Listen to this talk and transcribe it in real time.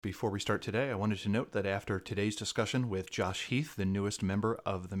Before we start today, I wanted to note that after today's discussion with Josh Heath, the newest member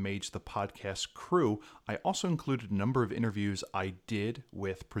of the Mage the Podcast crew, I also included a number of interviews I did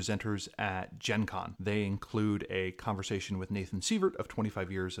with presenters at Gen Con. They include a conversation with Nathan Sievert of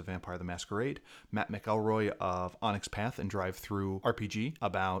 25 Years of Vampire the Masquerade, Matt McElroy of Onyx Path and Drive-Thru RPG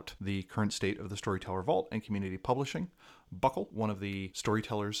about the current state of the Storyteller Vault and community publishing, Buckle, one of the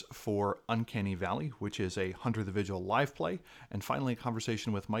storytellers for Uncanny Valley, which is a Hunter the Vigil live play, and finally a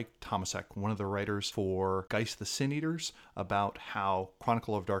conversation with Mike Tomasek, one of the writers for Geist the Sin Eaters, about how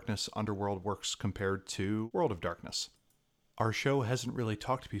Chronicle of Darkness Underworld works compared to World of Darkness. Our show hasn't really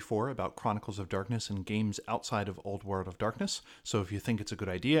talked before about Chronicles of Darkness and games outside of Old World of Darkness, so if you think it's a good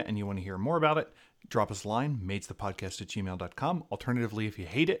idea and you want to hear more about it, drop us a line, madesthepodcast@gmail.com. Alternatively, if you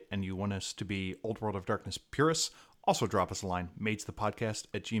hate it and you want us to be Old World of Darkness purists, also drop us a line,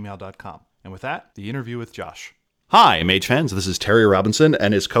 madesthepodcast@gmail.com. And with that, the interview with Josh. Hi, Mage fans. This is Terry Robinson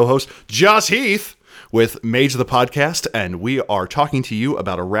and his co-host, Josh Heath, with Mage the Podcast, and we are talking to you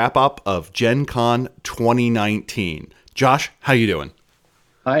about a wrap-up of Gen Con 2019. Josh, how you doing?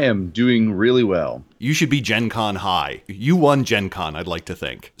 I am doing really well. You should be Gen Con high. You won Gen Con, I'd like to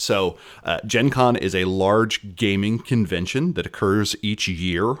think. So, Gen Con is a large gaming convention that occurs each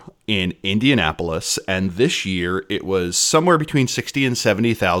year in Indianapolis, and this year it was somewhere between 60 and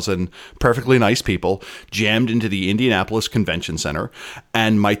 70,000 perfectly nice people jammed into the Indianapolis Convention Center.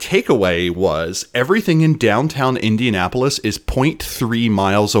 And my takeaway was everything in downtown Indianapolis is 0.3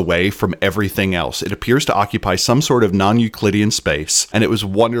 miles away from everything else. It appears to occupy some sort of non-Euclidean space, and it was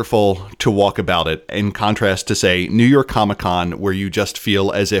wonderful to walk about it, in contrast to, say, New York Comic Con, where you just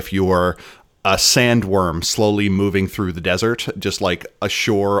feel as if you're a sandworm slowly moving through the desert, just like a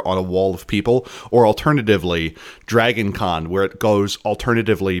shore on a wall of people, or alternatively, Dragon Con, where it goes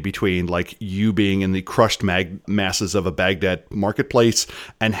alternatively between like you being in the crushed masses of a Baghdad marketplace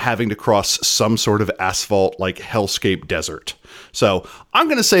and having to cross some sort of asphalt like hellscape desert. So I'm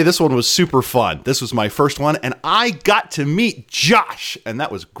going to say this one was super fun. This was my first one, and I got to meet Josh, and that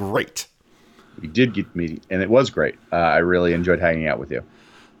was great. We did get to meet, and it was great. I really enjoyed hanging out with you.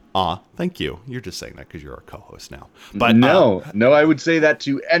 Thank you. You're just saying that because you're our co-host now. But no, I would say that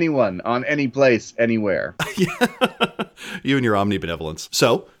to anyone, on any place, anywhere. You and your omnibenevolence.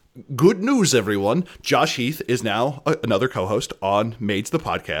 So, good news, everyone. Josh Heath is now another co-host on Mage the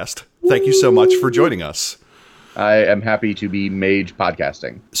Podcast. Thank you so much for joining us. I am happy to be Mage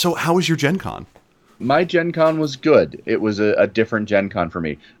podcasting. So, how was your Gen Con? My Gen Con was good. It was a different Gen Con for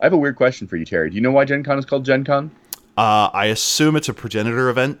me. I have a weird question for you, Terry. Do you know why Gen Con is called Gen Con? I assume it's a progenitor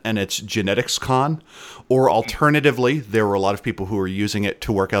event and it's Genetics Con, or alternatively, there were a lot of people who were using it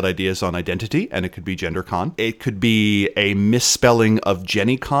to work out ideas on identity, and it could be Gender Con. It could be a misspelling of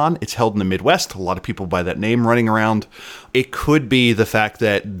Jenny Con. It's held in the Midwest. A lot of people by that name running around. It could be the fact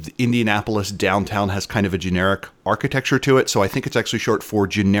that Indianapolis downtown has kind of a generic architecture to it, so I think it's actually short for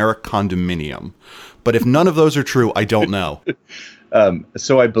generic condominium. But if none of those are true, I don't know.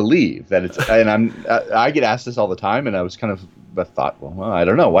 So I believe that it's, and I get asked this all the time, and I was kind of thought, well, I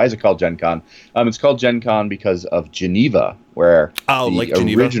don't know. Why is it called Gen Con? It's called Gen Con because of Geneva, where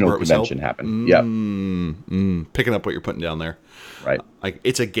the original convention happened. Yeah. Picking up what you're putting down there. Right.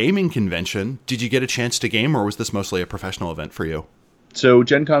 It's a gaming convention. Did you get a chance to game, or was this mostly a professional event for you? So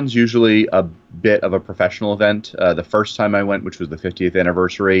Gen Con's usually a bit of a professional event. The first time I went, which was the 50th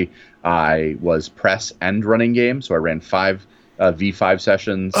anniversary, I was press and running game. So I ran 5 V5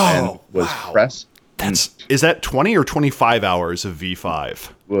 sessions and was press. Is that 20 or 25 hours of V5?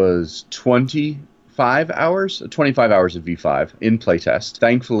 Was 25 hours of V5 in playtest.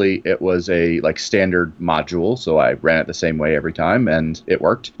 Thankfully, it was a standard module, so I ran it the same way every time, and it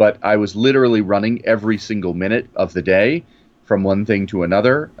worked. But I was literally running every single minute of the day from one thing to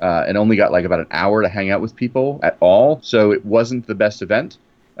another, and only got about an hour to hang out with people at all. So it wasn't the best event.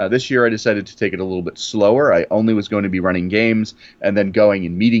 This year I decided to take it a little bit slower. I only was going to be running games and then going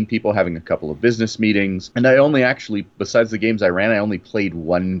and meeting people, having a couple of business meetings. And I only actually, besides the games I ran, I only played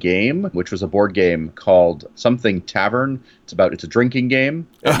one game, which was a board game called Something Tavern. It's a drinking game.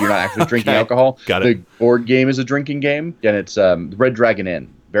 You're not actually drinking alcohol. Got it. The board game is a drinking game, and it's Red Dragon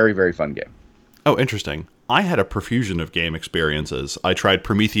Inn. Very, very fun game. Oh, interesting. I had a profusion of game experiences. I tried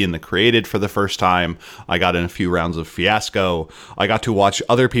Promethean the Created for the first time. I got in a few rounds of Fiasco. I got to watch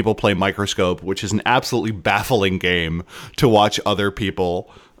other people play Microscope, which is an absolutely baffling game to watch other people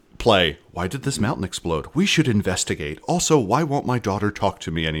play. Why did this mountain explode? We should investigate. Also, why won't my daughter talk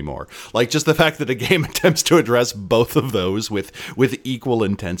to me anymore? Just the fact that a game attempts to address both of those with equal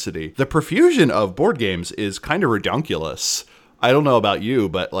intensity. The profusion of board games is kind of redunculous. I don't know about you,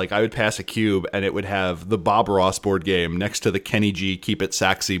 but like I would pass a cube and it would have the Bob Ross board game next to the Kenny G Keep It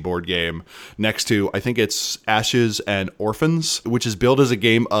Saxy board game next to, I think it's Ashes and Orphans, which is billed as a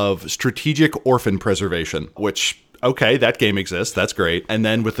game of strategic orphan preservation, which... okay, that game exists. That's great. And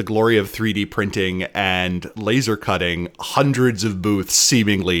then with the glory of 3D printing and laser cutting, hundreds of booths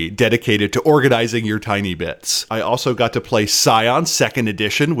seemingly dedicated to organizing your tiny bits. I also got to play Scion 2nd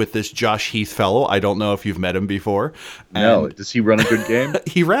Edition with this Josh Heath fellow. I don't know if you've met him before. No. Does he run a good game?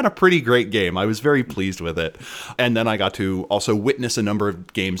 He ran a pretty great game. I was very pleased with it. And then I got to also witness a number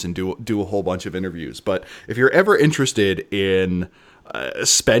of games and do a whole bunch of interviews. But if you're ever interested in...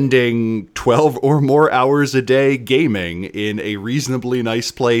 spending 12 or more hours a day gaming in a reasonably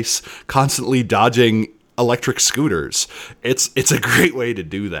nice place, constantly dodging electric scooters, it's a great way to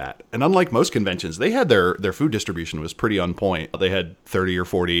do that. And unlike most conventions, they had their food distribution was pretty on point. They had 30 or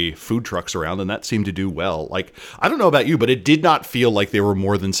 40 food trucks around, and that seemed to do well. Like, I don't know about you, but it did not feel like there were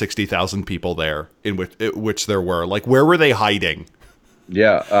more than 60,000 people there, in which there were. Like, where were they hiding?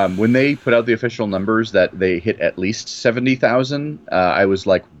 Yeah, when they put out the official numbers that they hit at least 70,000, I was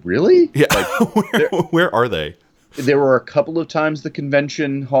like, really? Yeah, like, where are they? There were a couple of times the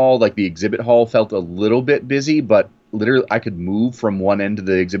convention hall, like the exhibit hall, felt a little bit busy, but literally I could move from one end of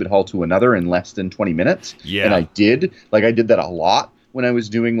the exhibit hall to another in less than 20 minutes. Yeah. And I did. Like, I did that a lot when I was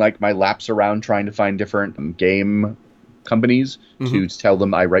doing, like, my laps around trying to find different game companies to tell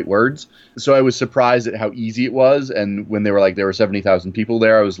them I write words. So I was surprised at how easy it was. And when they were like, there were 70,000 people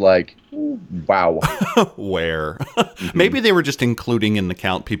there, I was like, wow. Where? Maybe they were just including in the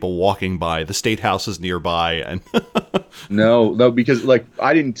count people walking by. The State House is nearby. And No, because like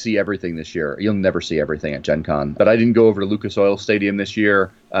I didn't see everything this year. You'll never see everything at Gen Con. But I didn't go over to Lucas Oil Stadium this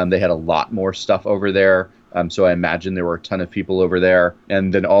year. They had a lot more stuff over there. So I imagine there were a ton of people over there,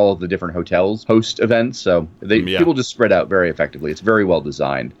 and then all of the different hotels host events. So people just spread out very effectively. It's very well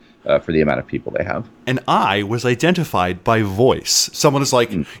designed for the amount of people they have. And I was identified by voice. Someone is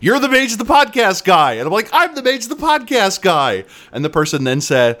like, "You're the Mage of the Podcast guy," and I'm like, "I'm the Mage of the Podcast guy." And the person then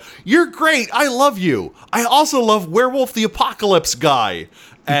said, "You're great. I love you. I also love Werewolf the Apocalypse guy."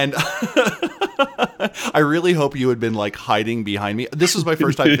 And I really hope you had been like hiding behind me. This was my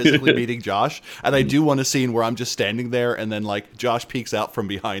first time physically meeting Josh, and I do want a scene where I'm just standing there and then like Josh peeks out from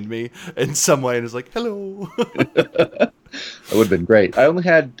behind me in some way and is like, "Hello." That would have been great. I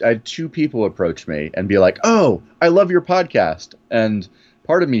had two people approach me and be like, "Oh, I love your podcast." And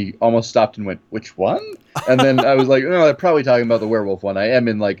part of me almost stopped and went, "Which one?" And then I was like, "No, they're probably talking about the werewolf one." I am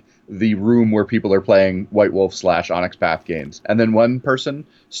in like the room where people are playing White Wolf / Onyx Path games. And then one person,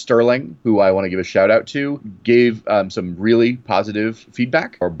 Sterling, who I want to give a shout out to, gave some really positive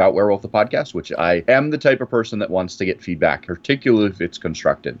feedback about Werewolf the Podcast, which I am the type of person that wants to get feedback, particularly if it's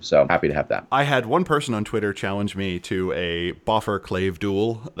constructive. So happy to have that. I had one person on Twitter challenge me to a Boffer Clave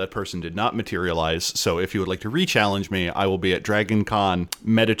duel. That person did not materialize. So if you would like to re-challenge me, I will be at Dragon Con,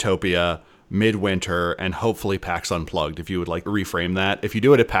 Metatopia, Midwinter, and hopefully PAX Unplugged, if you would like to reframe that. If you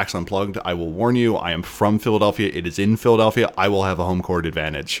do it at PAX Unplugged, I will warn you, I am from Philadelphia. It is in Philadelphia. I will have a home court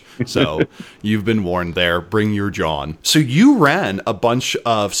advantage. So you've been warned there. Bring your John. So you ran a bunch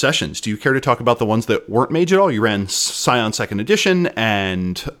of sessions. Do you care to talk about the ones that weren't Mage at all? You ran Scion 2nd Edition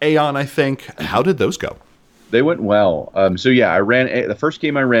and Aeon, I think. How did those go? They went well. So yeah, I ran the first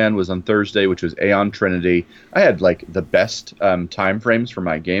game I ran was on Thursday, which was Aeon Trinity. I had like the best time frames for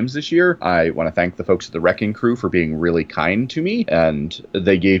my games this year. I want to thank the folks at the Wrecking Crew for being really kind to me, and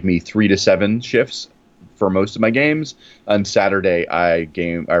they gave me 3 to 7 shifts for most of my games. On Saturday, I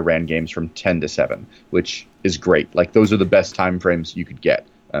ran games from 10 to 7, which is great. Like those are the best time frames you could get.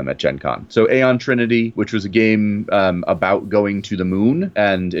 At Gen Con. So Aeon Trinity, which was a game about going to the moon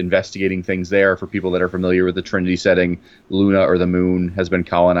and investigating things there. For people that are familiar with the Trinity setting, Luna, or the moon, has been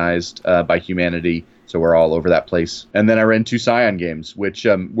colonized by humanity, so we're all over that place. And then I ran 2 Scion games, which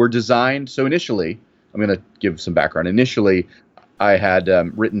were designed, so initially, I'm going to give some background. Initially, I had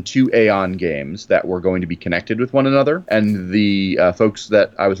written 2 Aeon games that were going to be connected with one another, and the folks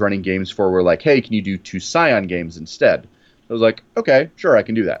that I was running games for were like, "Hey, can you do 2 Scion games instead?" I was like, okay, sure, I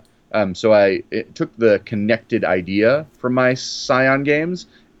can do that. So I took the connected idea from my Scion games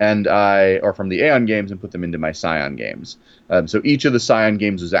or from the Aeon games, and put them into my Scion games. So each of the Scion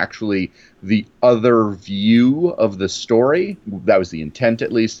games was actually the other view of the story. That was the intent,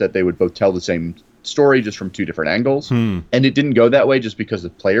 at least, that they would both tell the same story just from 2 different angles. And it didn't go that way just because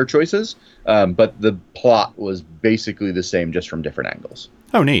of player choices, but the plot was basically the same just from different angles.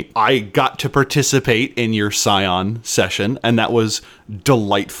 Oh, neat. I got to participate in your Scion session, and that was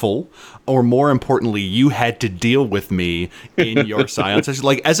delightful. Or more importantly, you had to deal with me in your Scion session.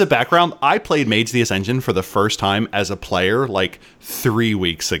 Like, as a background, I played Mage the Ascension for the first time as a player, like, 3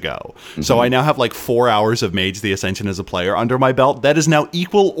 weeks ago. Mm-hmm. So I now have, like, 4 hours of Mage the Ascension as a player under my belt. That is now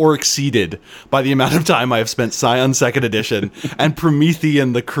equal or exceeded by the amount of time I have spent Scion 2nd Edition and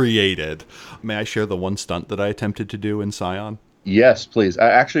Promethean the Created. May I share the one stunt that I attempted to do in Scion? Yes, please.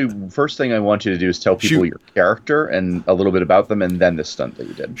 Actually, first thing I want you to do is tell people your character and a little bit about them, and then the stunt that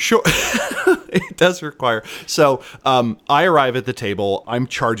you did. Sure. It does require. So I arrive at the table. I'm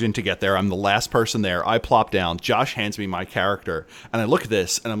charging to get there. I'm the last person there. I plop down. Josh hands me my character, and I look at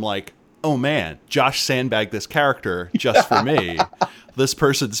this, and I'm like, oh, man, Josh sandbagged this character just for me. This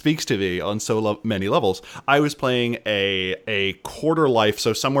person speaks to me on so many levels. I was playing a quarter life,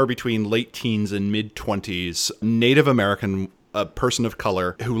 so somewhere between late teens and mid-20s, Native American person of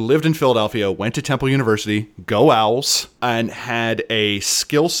color who lived in Philadelphia, went to Temple University, go Owls, and had a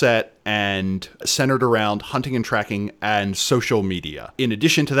skill set and centered around hunting and tracking and social media. In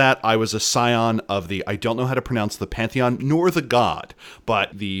addition to that, I was a scion of the, I don't know how to pronounce the pantheon, nor the god,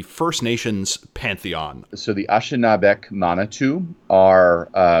 but the First Nations pantheon. So the Anishinaabe Manitou are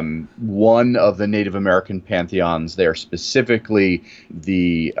one of the Native American pantheons. They're specifically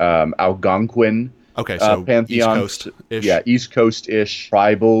the Algonquin Okay, so pantheon, East Coast-ish. Yeah, East Coast-ish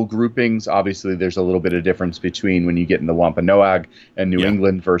tribal groupings. Obviously, there's a little bit of difference between when you get in the Wampanoag and New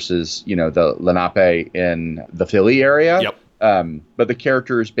England versus, the Lenape in the Philly area. Yep. But the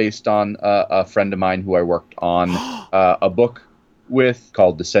character is based on a friend of mine who I worked on a book with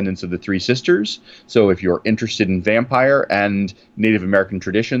called Descendants of the Three Sisters. So if you're interested in vampire and Native American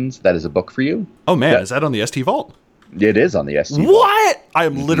traditions, that is a book for you. Oh, man, is that on the ST Vault? It is on the ST. What? I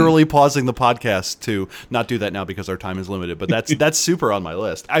am literally pausing the podcast to not do that now because our time is limited, but that's super on my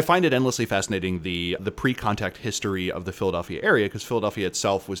list. I find it endlessly fascinating, the pre-contact history of the Philadelphia area, because Philadelphia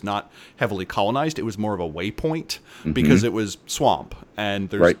itself was not heavily colonized. It was more of a waypoint because it was swamp, and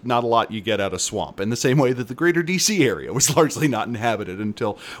there's not a lot you get out of swamp. In the same way that the greater DC area was largely not inhabited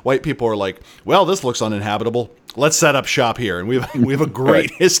until white people are like, well, this looks uninhabitable. Let's set up shop here. And we have a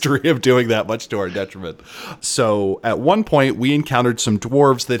great history of doing that, much to our detriment. So at one point, we encountered some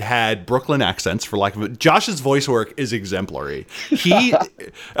dwarves that had Brooklyn accents, for lack of it. Josh's voice work is exemplary. He,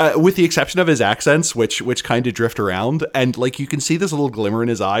 with the exception of his accents, which kind of drift around, and like you can see this little glimmer in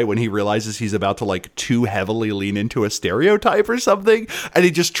his eye when he realizes he's about to like too heavily lean into a stereotype or something, and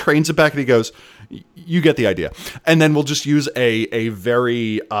he just trains it back and he goes, you get the idea. And then we'll just use a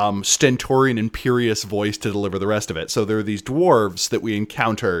very stentorian, imperious voice to deliver the rest of it. So there are these dwarves that we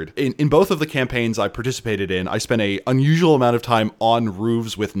encountered. In both of the campaigns I participated in, I spent an unusual amount of time on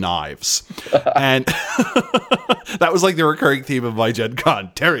roofs with knives. And that was like the recurring theme of my Gen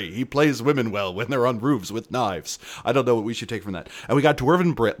Con. Terry, he plays women well when they're on roofs with knives. I don't know what we should take from that. And we got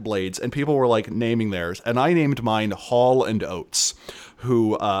dwarven blades, and people were like naming theirs. And I named mine Hall and Oates,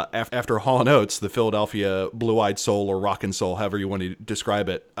 who, after Hall & Oates, the Philadelphia Blue-Eyed Soul or Rockin' Soul, however you want to describe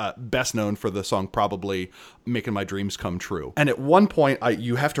it, best known for the song probably Making My Dreams Come True. And at one point,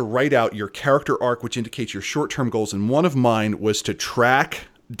 you have to write out your character arc, which indicates your short-term goals, and one of mine was to track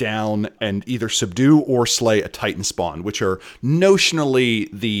down and either subdue or slay a Titan spawn, which are notionally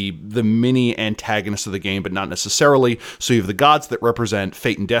the mini antagonists of the game, but not necessarily. So you have the gods that represent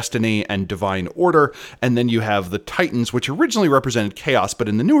fate and destiny and divine order, and then you have the Titans, which originally represented chaos, but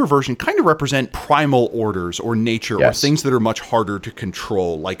in the newer version kind of represent primal orders or nature, or things that are much harder to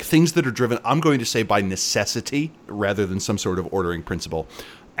control, like things that are driven, I'm going to say, by necessity rather than some sort of ordering principle.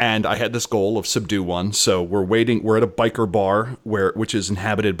 And I had this goal of subdue one, so we're at a biker bar which is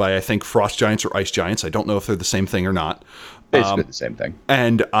inhabited by, I think, frost giants or ice giants. I don't know if they're the same thing or not. Basically the same thing.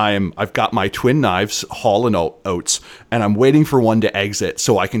 And I've got my twin knives, Hall and Oates, and I'm waiting for one to exit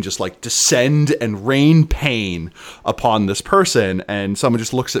so I can just like descend and rain pain upon this person. And someone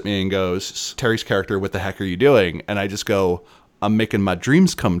just looks at me and goes, Terry's character, what the heck are you doing? And I just go, I'm making my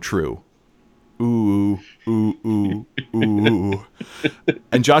dreams come true. Ooh, ooh, ooh, ooh.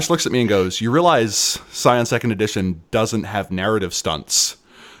 And Josh looks at me and goes, you realize Scion 2nd Edition doesn't have narrative stunts.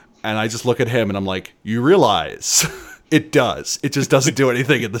 And I just look at him and I'm like, you realize it does. It just doesn't do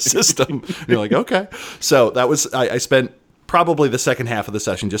anything in the system. And you're like, okay. So that was, I spent probably the second half of the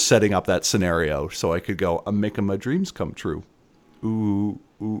session just setting up that scenario so I could go, I'm making my dreams come true. Ooh,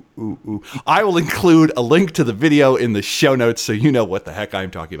 ooh, ooh, ooh. I will include a link to the video in the show notes so you know what the heck I'm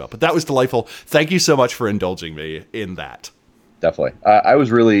talking about. But that was delightful. Thank you so much for indulging me in that. Definitely. I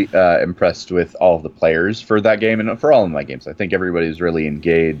was really impressed with all of the players for that game and for all of my games. I think everybody was really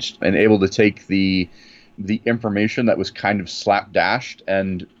engaged and able to take the the information that was kind of slapdashed,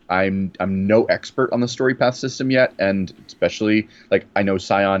 and I'm no expert on the story path system yet, and especially like I know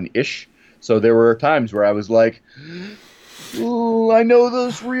Scion-ish, so there were times where I was like, ooh, I know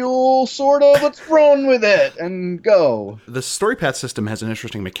this real sort of, let's run with it and go. The story path system has an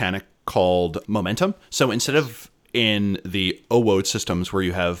interesting mechanic called momentum. So instead of in the OWOD systems where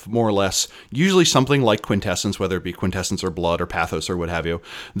you have more or less usually something like quintessence, whether it be quintessence or blood or pathos or what have you,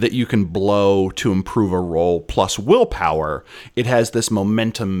 that you can blow to improve a roll plus willpower, it has this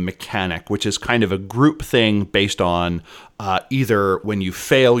momentum mechanic, which is kind of a group thing based on either when you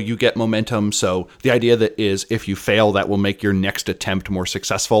fail, you get momentum. So the idea that is if you fail, that will make your next attempt more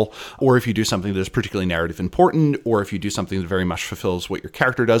successful. Or if you do something that is particularly narrative important, or if you do something that very much fulfills what your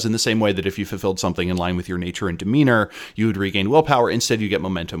character does, in the same way that if you fulfilled something in line with your nature and demeanor, you would regain willpower. Instead, you get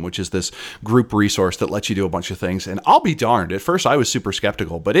momentum, which is this group resource that lets you do a bunch of things. And I'll be darned, at first I was super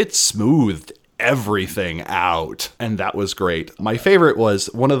skeptical, but it smoothed everything out, and that was great. My favorite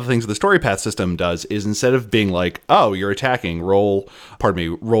was one of the things the story path system does is instead of being like, oh, you're attacking, roll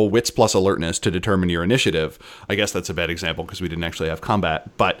wits plus alertness to determine your initiative. I guess that's a bad example because we didn't actually have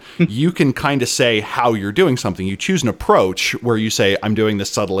combat, but you can kind of say how you're doing something. You choose an approach where you say, I'm doing this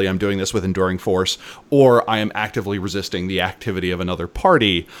subtly, I'm doing this with enduring force, or I am actively resisting the activity of another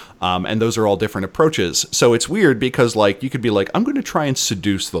party, and those are all different approaches. So it's weird because like you could be like, I'm going to try and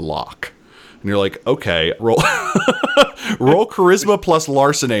seduce the lock. And you're like, okay, roll charisma plus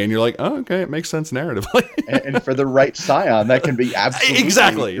larceny. And you're like, oh, okay, it makes sense narratively. and for the right Scion, that can be absolutely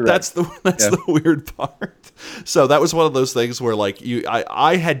exactly correct. That's the weird part. So that was one of those things where like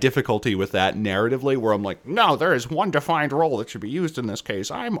I had difficulty with that narratively, where I'm like, no, there is one defined role that should be used in this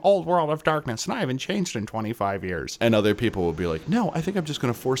case. I'm Old World of Darkness, and I haven't changed in 25 years. And other people will be like, no, I think I'm just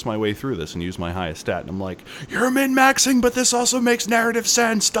going to force my way through this and use my highest stat. And I'm like, you're min-maxing, but this also makes narrative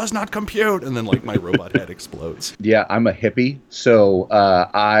sense. Does not compute. And then like my robot head explodes. Yeah, I'm a hippie, so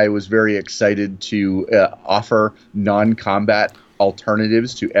I was very excited to offer non-combat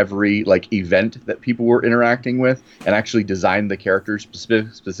alternatives to every like event that people were interacting with, and actually design the characters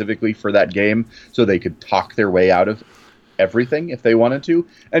specifically for that game so they could talk their way out of everything if they wanted to.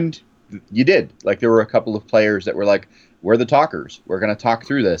 And you did. Like there were a couple of players that were like, we're the talkers, we're going to talk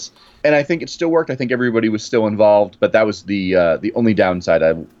through this, and I think it still worked. I think everybody was still involved, but that was the only downside.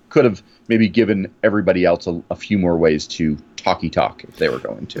 I could have maybe given everybody else a few more ways to talk if they were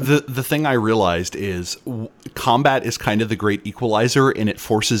going to. The thing I realized is combat is kind of the great equalizer, and it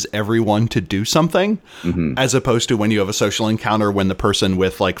forces everyone to do something, as opposed to when you have a social encounter when the person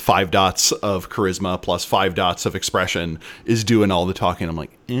with like 5 dots of charisma plus 5 dots of expression is doing all the talking. I'm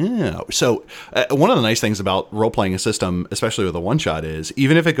like, ew. So one of the nice things about role-playing a system, especially with a one-shot, is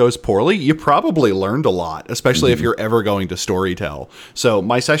even if it goes poorly, you probably learned a lot, especially if you're ever going to storytell. So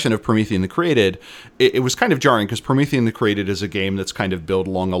my session of Promethean the Created, it was kind of jarring because Promethean the Created is a game that's kind of built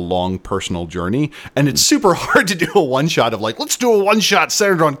along a long personal journey, and it's super hard to do a one-shot of like, let's do a one-shot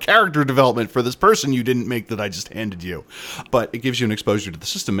centered on character development for this person you didn't make that I just handed you. But it gives you an exposure to the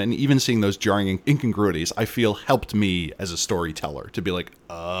system, and even seeing those jarring incongruities, I feel helped me as a storyteller to be like,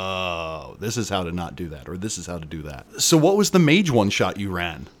 oh, this is how to not do that, or this is how to do that. So what was the mage one-shot you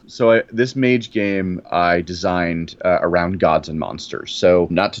ran? So this mage game I designed around gods and monsters. So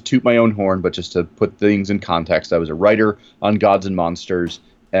not to toot my own horn, but just to put things in context, I was a writer on gods and monsters,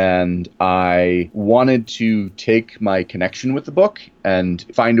 and I wanted to take my connection with the book and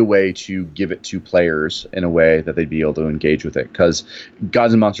find a way to give it to players in a way that they'd be able to engage with it. Because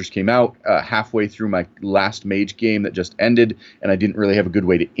Gods and Monsters came out halfway through my last mage game that just ended, and I didn't really have a good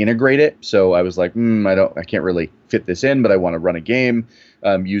way to integrate it. So I was like, I can't really fit this in, but I want to run a game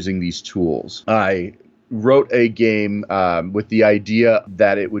using these tools. I wrote a game with the idea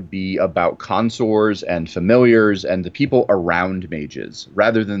that it would be about consors and familiars and the people around mages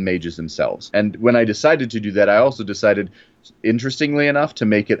rather than mages themselves. And when I decided to do that, I also decided, interestingly enough, to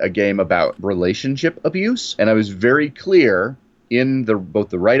make it a game about relationship abuse. And I was very clear in both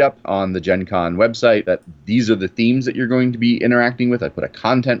the write-up on the Gen Con website that these are the themes that you're going to be interacting with. I put a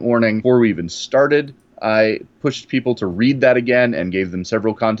content warning before we even started. I pushed people to read that again and gave them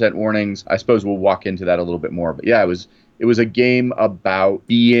several content warnings. I suppose we'll walk into that a little bit more. But yeah, it was a game about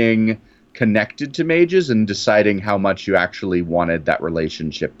being connected to mages and deciding how much you actually wanted that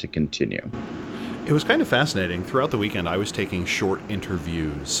relationship to continue. It was kind of fascinating. Throughout the weekend, I was taking short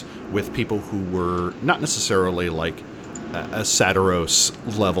interviews with people who were not necessarily like a Satiros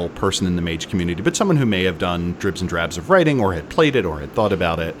level person in the mage community, but someone who may have done dribs and drabs of writing or had played it or had thought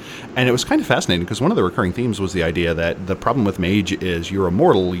about it. And it was kind of fascinating because one of the recurring themes was the idea that the problem with mage is you're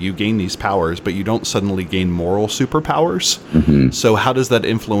immortal, you gain these powers, but you don't suddenly gain moral superpowers. Mm-hmm. So how does that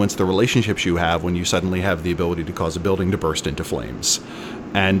influence the relationships you have when you suddenly have the ability to cause a building to burst into flames?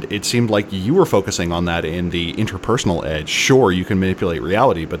 And it seemed like you were focusing on that in the interpersonal edge. Sure, you can manipulate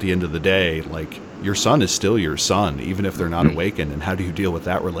reality, but at the end of the day, like, your son is still your son, even if they're not awakened. And how do you deal with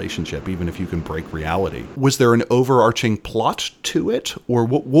that relationship, even if you can break reality? Was there an overarching plot to it, or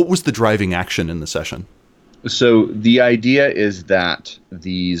what was the driving action in the session? So the idea is that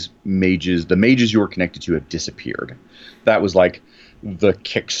the mages you were connected to have disappeared. That was like the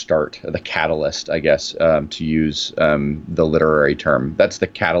kickstart, the catalyst, I guess, to use the literary term. That's the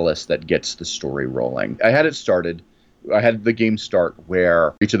catalyst that gets the story rolling. I had the game start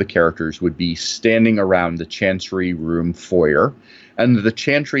where each of the characters would be standing around the Chantry room foyer, and the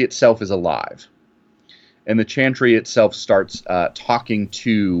Chantry itself is alive. And the Chantry itself starts talking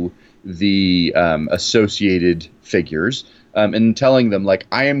to the associated figures, and telling them, like,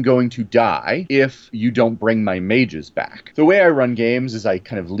 I am going to die if you don't bring my mages back. The way I run games is I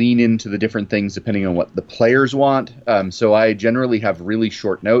kind of lean into the different things depending on what the players want. So I generally have really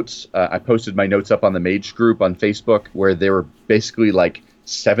short notes. I posted my notes up on the Mage group on Facebook, where they were basically like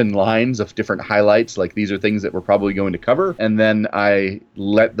 7 lines of different highlights, like these are things that we're probably going to cover. And then I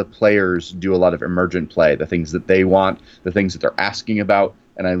let the players do a lot of emergent play, the things that they want, the things that they're asking about,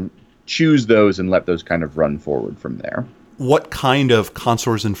 and I choose those and let those kind of run forward from there. What kind of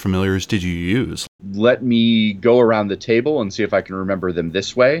consors and familiars did you use? Let me go around the table and see if I can remember them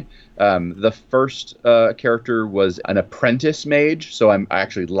this way. The first character was an apprentice mage, so I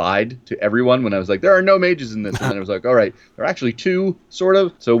actually lied to everyone when I was like, there are no mages in this. And then I was like, all right, there are actually 2, sort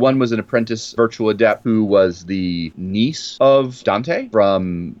of. So one was an apprentice virtual adept who was the niece of Dante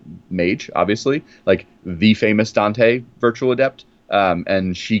from Mage, obviously, like the famous Dante virtual adept.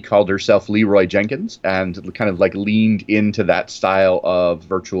 And she called herself Leroy Jenkins and kind of like leaned into that style of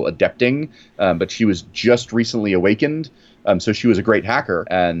virtual adepting. But she was just recently awakened. So she was a great hacker,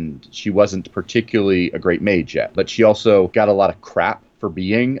 and she wasn't particularly a great mage yet. But she also got a lot of crap for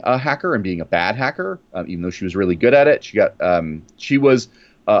being a hacker and being a bad hacker, even though she was really good at it. She was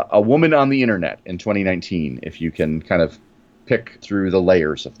a woman on the internet in 2019, if you can kind of pick through the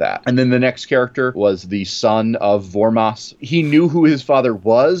layers of that. And then the next character was the son of Vormos. He knew who his father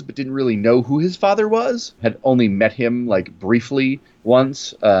was, but didn't really know who his father was. Had only met him like briefly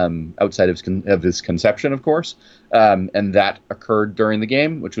once, outside of his conception, of course. And that occurred during the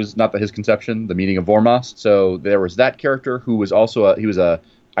game, which was not his conception, the meeting of Vormos. So there was that character who was also a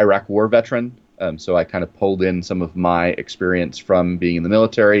Iraq war veteran. So I kind of pulled in some of my experience from being in the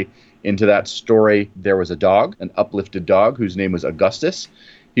military into that story. There was a dog, an uplifted dog, whose name was Augustus.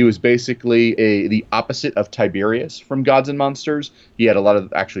 He was basically the opposite of Tiberius from Gods and Monsters. He had a lot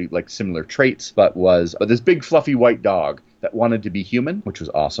of actually like similar traits, but was this big fluffy white dog that wanted to be human, which was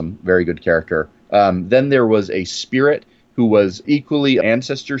awesome. Very good character. Then there was a spirit who was equally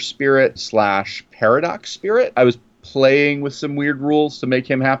ancestor spirit / paradox spirit. I was playing with some weird rules to make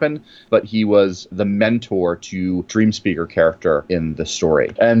him happen, but he was the mentor to Dreamspeaker character in the story.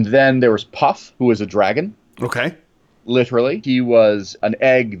 And then there was Puff, who was a dragon. Okay. Literally. He was an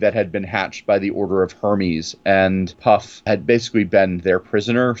egg that had been hatched by the Order of Hermes, and Puff had basically been their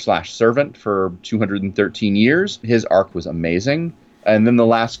prisoner / servant for 213 years. His arc was amazing. And then the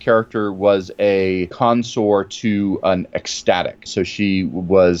last character was a consort to an ecstatic. So she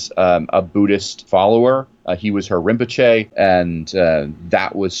was a Buddhist follower. He was her Rinpoche, and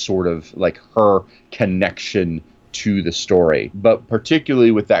that was sort of like her connection to the story. But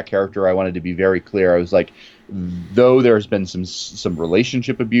particularly with that character, I wanted to be very clear. I was like, though there's been some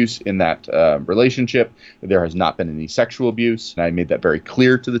relationship abuse in that relationship, there has not been any sexual abuse. And I made that very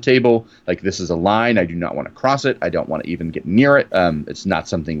clear to the table. Like, this is a line. I do not want to cross it. I don't want to even get near it. It's not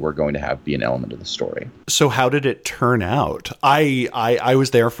something we're going to have be an element of the story. So how did it turn out? I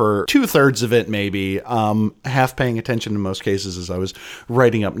was there for 2/3 of it, maybe, half paying attention in most cases as I was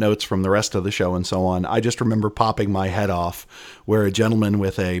writing up notes from the rest of the show and so on. I just remember popping my head off where a gentleman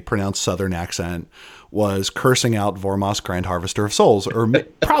with a pronounced Southern accent was cursing out Vormos, Grand Harvester of Souls, or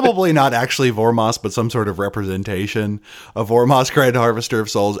probably not actually Vormos, but some sort of representation of Vormos, Grand Harvester of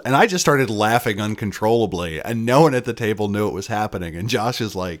Souls. And I just started laughing uncontrollably, and no one at the table knew it was happening. And Josh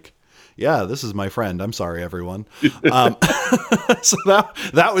is like, yeah, this is my friend. I'm sorry, everyone. So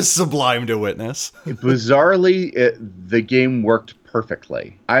that was sublime to witness. Bizarrely, the game worked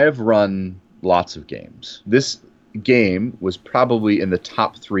perfectly. I have run lots of games. This game was probably in the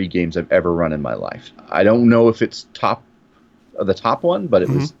top 3 games I've ever run in my life. I don't know if it's top the top one, but it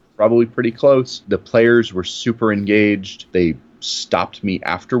was probably pretty close. The players were super engaged. They stopped me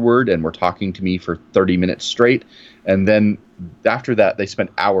afterward and were talking to me for 30 minutes straight. And then after that, they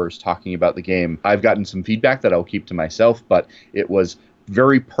spent hours talking about the game. I've gotten some feedback that I'll keep to myself, but it was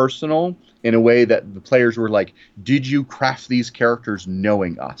very personal in a way that the players were like, did you craft these characters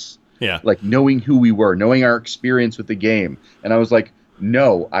knowing us? Yeah. Like knowing who we were, knowing our experience with the game. And I was like,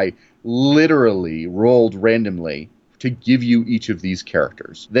 no, I literally rolled randomly to give you each of these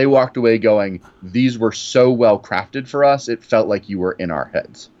characters. They walked away going, these were so well crafted for us, it felt like you were in our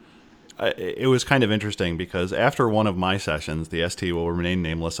heads. It was kind of interesting because after one of my sessions, the ST will remain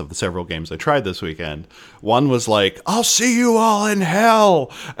nameless, of the several games I tried this weekend, one was like, I'll see you all in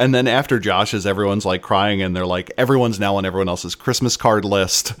hell. And then after Josh's, everyone's like crying and they're like, everyone's now on everyone else's Christmas card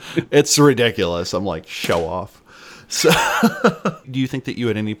list. It's ridiculous. I'm like, show off. So do you think that you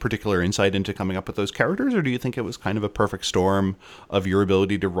had any particular insight into coming up with those characters, or do you think it was kind of a perfect storm of your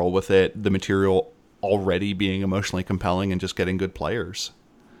ability to roll with it, the material already being emotionally compelling and just getting good players?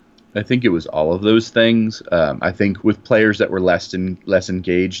 I think it was all of those things. I think with players that were less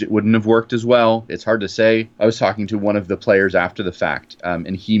engaged, it wouldn't have worked as well. It's hard to say. I was talking to one of the players after the fact,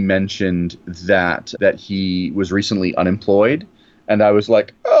 and he mentioned that he was recently unemployed, and I was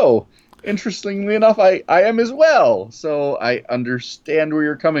like, oh, interestingly enough, I am as well. So I understand where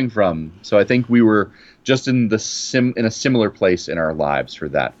you're coming from. So I think we were just in a similar place in our lives for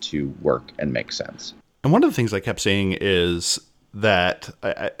that to work and make sense. And one of the things I kept saying is that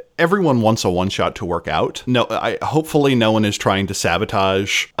everyone wants a one-shot to work out. Hopefully no one is trying to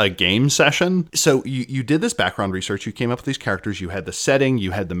sabotage a game session. So you did this background research, you came up with these characters, you had the setting,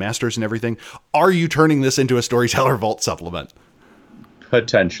 you had the masters and everything. Are you turning this into a Storyteller Vault supplement?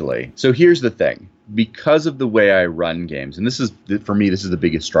 Potentially. So here's the thing. Because of the way I run games, and this is, for me, this is the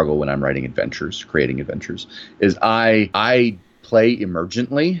biggest struggle when I'm writing adventures, creating adventures, is I play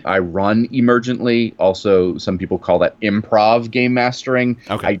emergently. I run emergently. Also, some people call that improv game mastering.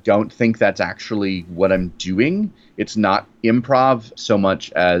 Okay. I don't think that's actually what I'm doing. It's not improv so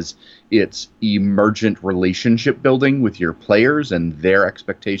much as it's emergent relationship building with your players and their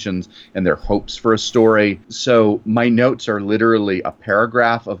expectations and their hopes for a story. So my notes are literally a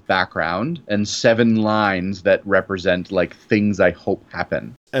paragraph of background and 7 lines that represent like things I hope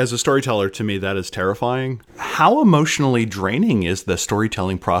happen. As a storyteller, to me, that is terrifying. How emotionally draining is the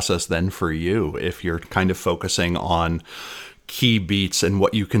storytelling process then for you if you're kind of focusing on key beats and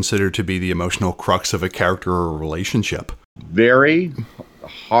what you consider to be the emotional crux of a character or a relationship? Very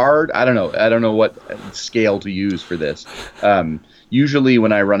hard. I don't know what scale to use for this. Usually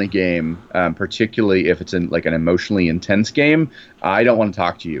when I run a game, particularly if it's in like an emotionally intense game, I don't want to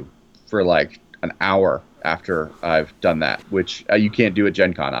talk to you for like an hour after I've done that, which you can't do at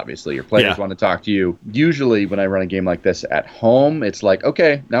Gen Con, obviously. Your players want to talk to you. Usually when I run a game like this at home, it's like,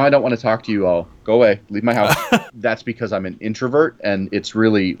 okay, now I don't want to talk to you all. Go away. Leave my house. That's because I'm an introvert, and it's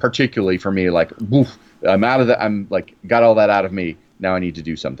really, particularly for me, like, woof, I'm out of that. I'm like, got all that out of me. Now I need to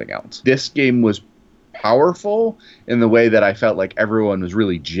do something else. This game was powerful in the way that I felt like everyone was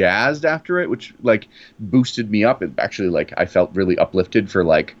really jazzed after it, which like boosted me up. It actually, like, I felt really uplifted for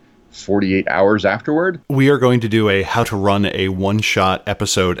like 48 hours afterward. We are going to do a how to run a one-shot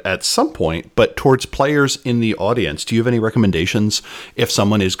episode at some point, but towards players in the audience, do you have any recommendations if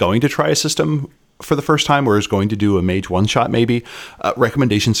someone is going to try a system for the first time or is going to do a mage one-shot maybe?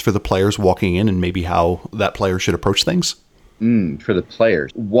 Recommendations for the players walking in and maybe how that player should approach things? For the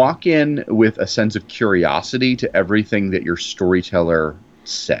players. Walk in with a sense of curiosity to everything that your storyteller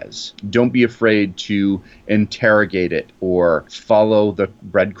says. Don't be afraid to interrogate it or follow the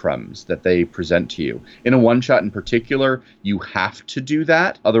breadcrumbs that they present to you. In a one-shot in particular, you have to do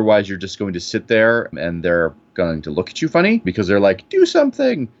that. Otherwise, you're just going to sit there and they're going to look at you funny because they're like, do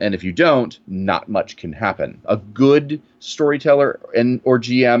something. And if you don't, not much can happen. A good storyteller or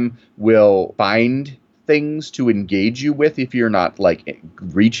GM will find things to engage you with if you're not like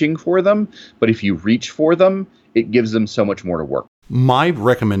reaching for them. But if you reach for them, it gives them so much more to work. My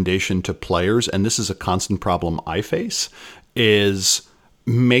recommendation to players, and this is a constant problem I face, is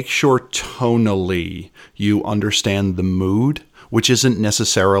make sure tonally you understand the mood, which isn't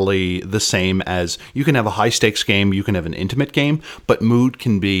necessarily the same as you can have a high stakes game, you can have an intimate game, but mood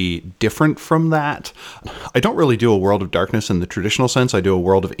can be different from that. I don't really do a World of Darkness in the traditional sense. I do a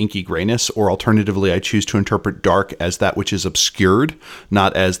World of Inky Grayness, or alternatively, I choose to interpret dark as that which is obscured,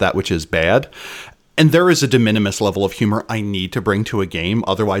 not as that which is bad. And there is a de minimis level of humor I need to bring to a game,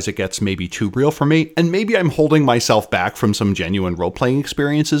 otherwise it gets maybe too real for me. And maybe I'm holding myself back from some genuine role-playing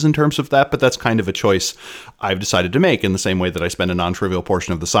experiences in terms of that, but that's kind of a choice I've decided to make, in the same way that I spend a non-trivial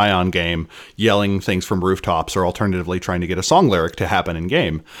portion of the Scion game yelling things from rooftops, or alternatively trying to get a song lyric to happen in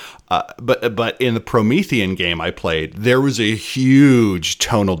game. But in the Promethean game I played, there was a huge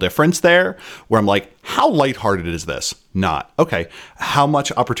tonal difference there where I'm like, how lighthearted is this? Not. Okay. How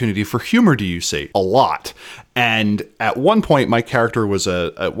much opportunity for humor do you see? A lot. And at one point, my character was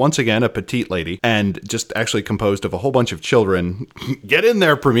once again a petite lady, and just actually composed of a whole bunch of children. Get in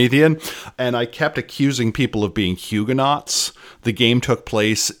there, Promethean. And I kept accusing people of being Huguenots. The game took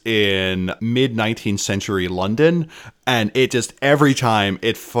place in mid-19th century London, and it just, every time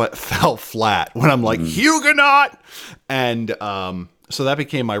it fell flat when I'm like, Huguenot! And so that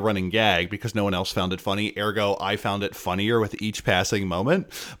became my running gag because no one else found it funny. Ergo, I found it funnier with each passing moment.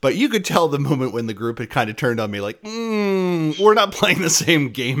 But you could tell the moment when the group had kind of turned on me like, we're not playing the same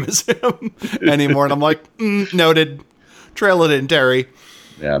game as him anymore. And I'm like, noted. Trail it in, Terry.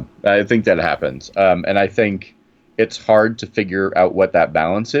 Yeah, I think that happens. And I think it's hard to figure out what that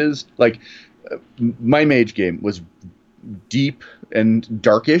balance is. Like, my mage game was deep and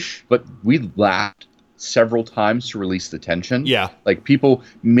darkish, but we laughed several times to release the tension. Yeah. Like, people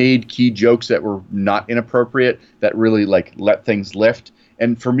made key jokes that were not inappropriate, that really, like, let things lift.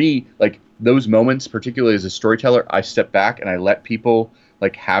 And for me, like, those moments, particularly as a storyteller, I step back and I let people,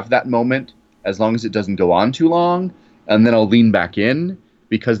 like, have that moment as long as it doesn't go on too long. And then I'll lean back in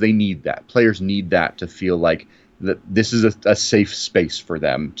because they need that. Players need that to feel like that this is a safe space for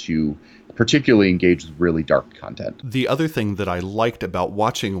them to particularly engage with really dark content. The other thing that I liked about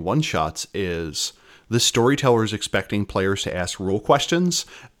watching one-shots is the storyteller's expecting players to ask rule questions,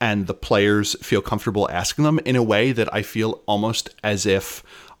 and the players feel comfortable asking them in a way that I feel almost as if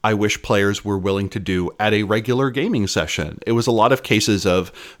I wish players were willing to do at a regular gaming session. It was a lot of cases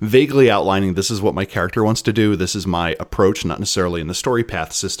of vaguely outlining, this is what my character wants to do, this is my approach, not necessarily in the story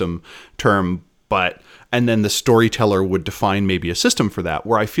path system term, and then the storyteller would define maybe a system for that,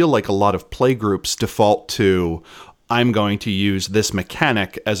 where I feel like a lot of play groups default to, I'm going to use this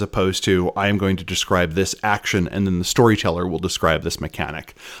mechanic, as opposed to I am going to describe this action and then the storyteller will describe this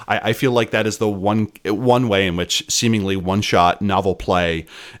mechanic. I feel like that is the one way in which seemingly one-shot novel play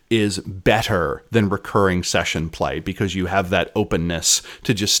is better than recurring session play, because you have that openness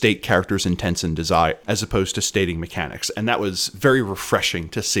to just state characters' intents and desire as opposed to stating mechanics. And that was very refreshing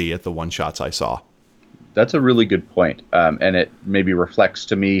to see at the one-shots I saw. That's a really good point. And it maybe reflects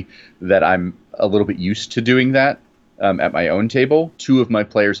to me that I'm a little bit used to doing that. At my own table. Two of my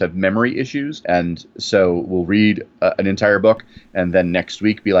players have memory issues, and so we'll read an entire book and then next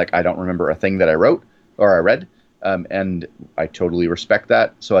week be like, I don't remember a thing that I wrote or I read, and I totally respect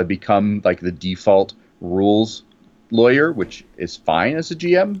that. So I become like the default rules lawyer, which is fine as a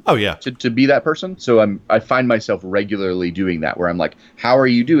GM. Oh yeah, to be that person. So I find myself regularly doing that, where I'm like, how are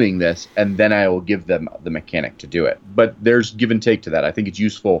you doing this? And then I will give them the mechanic to do it. But there's give and take to that. I think it's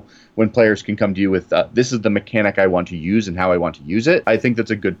useful when players can come to you with, this is the mechanic I want to use and how I want to use it. I think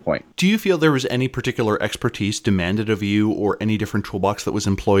that's a good point. Do you feel there was any particular expertise demanded of you, or any different toolbox that was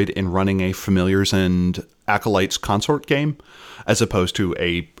employed in running a Familiars and Acolytes consort game, as opposed to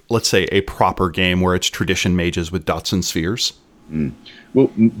let's say a proper game where it's tradition mages with dots and spheres? Well,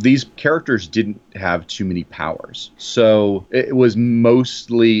 these characters didn't have too many powers, so it was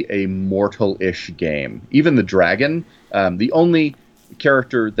mostly a mortal-ish game. Even the dragon, the only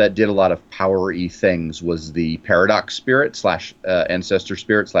character that did a lot of power-y things was the paradox spirit slash ancestor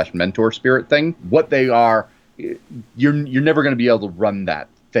spirit slash mentor spirit thing. What they are, you're never going to be able to run that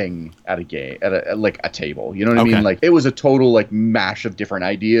thing at a game, at a table. You know what I mean? Like, it was a total like mash of different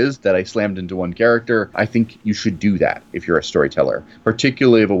ideas that I slammed into one character. I think you should do that if you're a storyteller,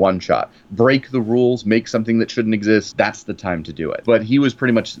 particularly of a one-shot. Break the rules, make something that shouldn't exist. That's the time to do it. But he was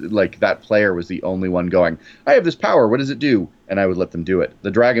pretty much like, that player was the only one going, I have this power, what does it do? And I would let them do it.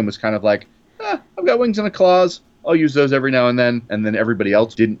 The dragon was kind of like, I've got wings and a claws, I'll use those every now and then. And then everybody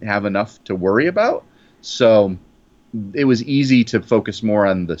else didn't have enough to worry about. So it was easy to focus more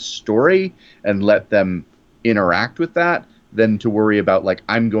on the story and let them interact with that than to worry about, like,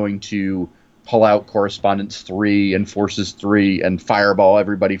 I'm going to pull out Correspondence 3 and Forces 3 and fireball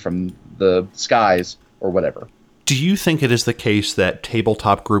everybody from the skies or whatever. Do you think it is the case that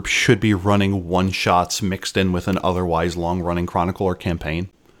tabletop groups should be running one-shots mixed in with an otherwise long-running chronicle or campaign?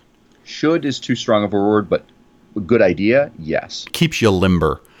 Should is too strong of a word, but a good idea, yes. Keeps you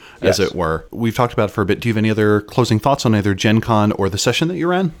limber, as it were. We've talked about it for a bit. Do you have any other closing thoughts on either Gen Con or the session that you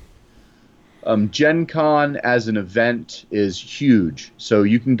ran? Gen Con as an event is huge. So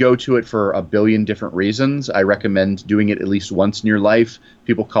you can go to it for a billion different reasons. I recommend doing it at least once in your life.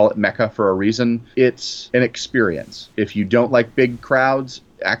 People call it Mecca for a reason. It's an experience. If you don't like big crowds,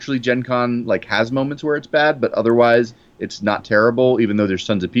 actually Gen Con has moments where it's bad, but otherwise it's not terrible, even though there's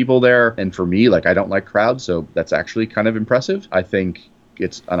tons of people there. And for me, I don't like crowds, so that's actually kind of impressive. I think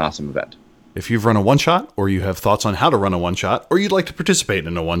it's an awesome event. If you've run a one-shot, or you have thoughts on how to run a one-shot, or you'd like to participate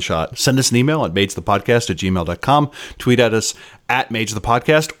in a one-shot, send us an email at magethepodcast@gmail.com, tweet at us at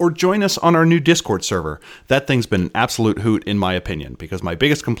magethepodcast, or join us on our new Discord server. That thing's been an absolute hoot, in my opinion, because my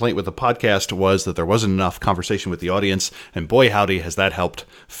biggest complaint with the podcast was that there wasn't enough conversation with the audience, and boy howdy has that helped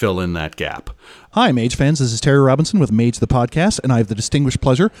fill in that gap. Hi, Mage fans. This is Terry Robinson with Mage the Podcast, and I have the distinguished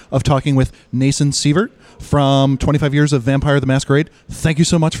pleasure of talking with Nason Sievert from 25 Years of Vampire the Masquerade. Thank you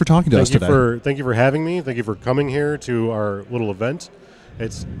so much for talking to us today. Thank you for having me. Thank you for coming here to our little event.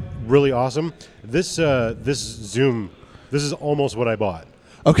 It's really awesome. This Zoom, this is almost what I bought.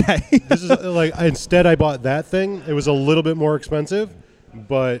 Okay. This is instead I bought that thing. It was a little bit more expensive,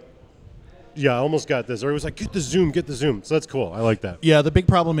 but yeah, I almost got this. Or it was like, get the Zoom. So that's cool. I like that. Yeah, the big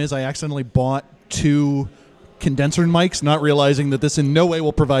problem is I accidentally bought 2 condenser mics, not realizing that this in no way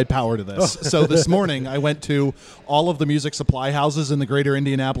will provide power to this. So this morning I went to all of the music supply houses in the greater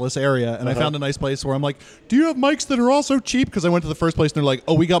Indianapolis area, and I found a nice place where I'm like, do you have mics that are also cheap? Because I went to the first place and they're like,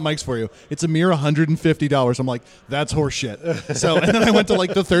 oh, we got mics for you. It's a mere $150. I'm like, that's horse shit. So, and then I went to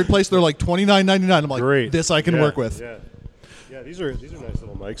the third place. They're like $29.99. I'm like, great. This I can work with. Yeah, these are nice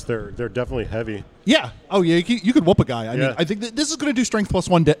little mics. They're definitely heavy. Yeah. Oh, yeah. You could whoop a guy. I mean, I think this is going to do strength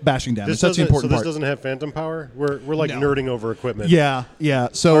 +1 bashing damage. That's the important part. This doesn't have phantom power? We're No. nerding over equipment. Yeah.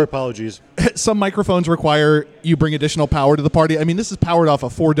 So our apologies. Some microphones require you bring additional power to the party. I mean, this is powered off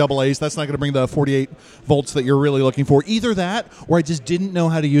of 4 AA's. That's not going to bring the 48 volts that you're really looking for. Either that, or I just didn't know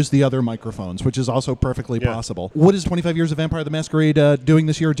how to use the other microphones, which is also perfectly possible. What is 25 Years of Vampire the Masquerade doing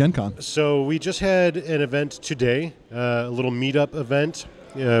this year at Gen Con? So we just had an event today, a little meetup event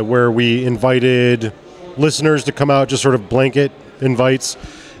where we invited listeners to come out, just sort of blanket invites.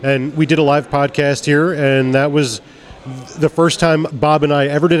 And we did a live podcast here, and that was the first time Bob and I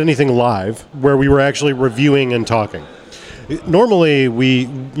ever did anything live where we were actually reviewing and talking. Normally,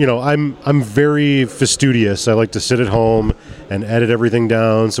 I'm very fastidious. I like to sit at home and edit everything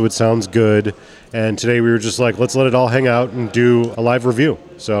down so it sounds good. And today we were just like, let's let it all hang out and do a live review.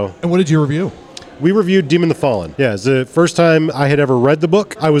 And what did you review? We reviewed Demon the Fallen. Yeah, it's the first time I had ever read the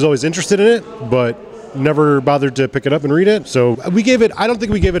book. I was always interested in it, but never bothered to pick it up and read it. So I don't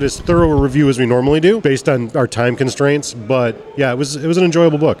think we gave it as thorough a review as we normally do based on our time constraints. But yeah, it was an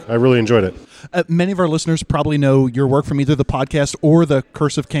enjoyable book. I really enjoyed it. Many of our listeners probably know your work from either the podcast or the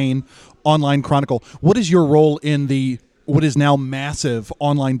Curse of Cain online chronicle. What is your role in what is now massive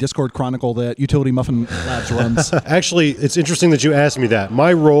online Discord chronicle that Utility Muffin Labs runs? Actually, it's interesting that you asked me that.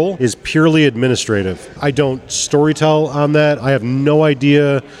 My role is purely administrative. I don't storytell on that. I have no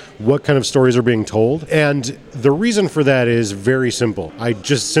idea what kind of stories are being told. And the reason for that is very simple. I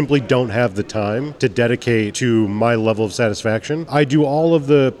just simply don't have the time to dedicate to my level of satisfaction. I do all of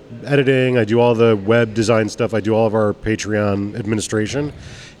the editing. I do all the web design stuff. I do all of our Patreon administration.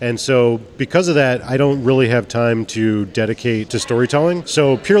 And so because of that, I don't really have time to dedicate to storytelling.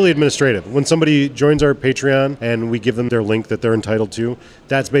 So purely administrative. When somebody joins our Patreon and we give them their link that they're entitled to,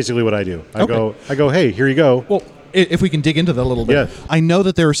 that's basically what I do. I go, hey, here you go. Well, if we can dig into that a little bit. Yeah. I know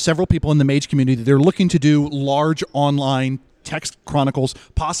that there are several people in the mage community that are looking to do large online text chronicles,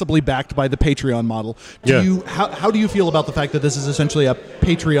 possibly backed by the Patreon model. How do you feel about the fact that this is essentially a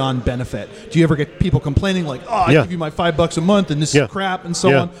Patreon benefit? Do you ever get people complaining like, I give you my $5 a month and this is crap and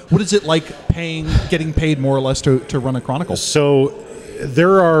so on? What is it like getting paid more or less to run a chronicle? So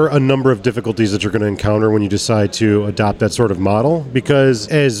there are a number of difficulties that you're going to encounter when you decide to adopt that sort of model, because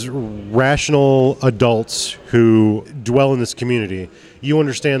as rational adults who dwell in this community, you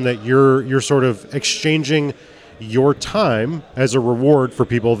understand that you're sort of exchanging your time as a reward for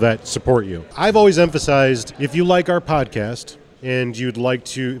people that support you. I've always emphasized, if you like our podcast and if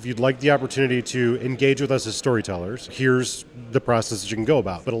you'd like the opportunity to engage with us as storytellers, here's the process that you can go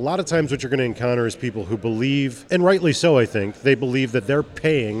about. But a lot of times what you're going to encounter is people who believe, and rightly so I think, they believe that they're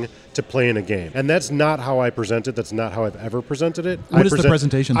paying to play in a game. And that's not how I present it. That's not how I've ever presented it. What is the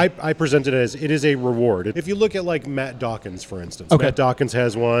presentation? I present it as it is a reward. If you look at like Matt Dawkins, for instance. Okay. Matt Dawkins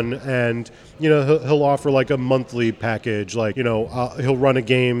has one, and he'll offer like a monthly package, like he'll run a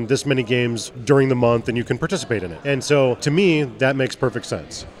game, this many games during the month, and you can participate in it. And so to me, that makes perfect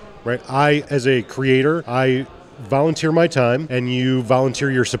sense, right? I, as a creator, I volunteer my time and you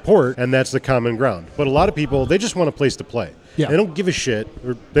volunteer your support, and that's the common ground. But a lot of people, they just want a place to play. Yeah. They don't give a shit.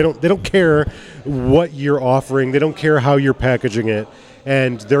 Or they don't care what you're offering. They don't care how you're packaging it,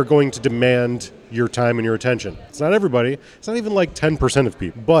 and they're going to demand your time and your attention. It's not everybody. It's not even like 10% of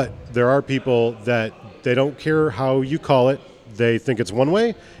people. But there are people that they don't care how you call it. They think it's one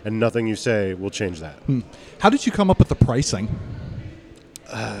way, and nothing you say will change that. How did you come up with the pricing?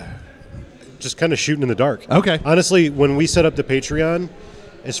 Just kind of shooting in the dark. Okay. Honestly, when we set up the Patreon,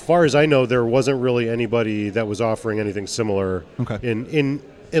 as far as I know, there wasn't really anybody that was offering anything similar. Okay. In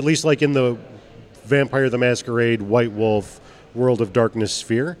at least like in the Vampire the Masquerade, White Wolf, World of Darkness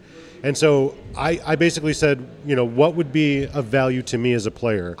sphere. And so I basically said, what would be of value to me as a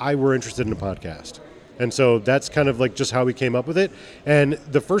player? We're interested in a podcast. And so that's kind of like just how we came up with it. And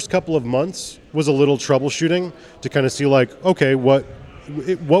the first couple of months was a little troubleshooting to kind of see like, okay, what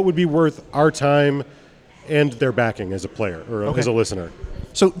would be worth our time and their backing as a player or as a listener.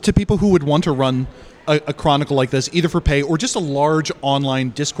 So to people who would want to run a chronicle like this, either for pay or just a large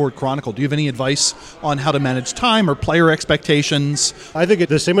online Discord chronicle, do you have any advice on how to manage time or player expectations? I think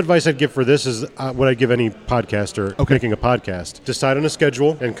the same advice I'd give for this is what I give any podcaster making a podcast. Decide on a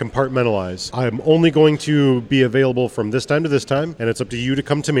schedule and compartmentalize. I'm only going to be available from this time to this time, and it's up to you to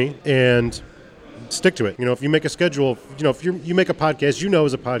come to me and stick to it. If you make a schedule, if you make a podcast,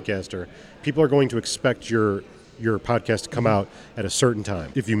 as a podcaster, people are going to expect your podcast to come out at a certain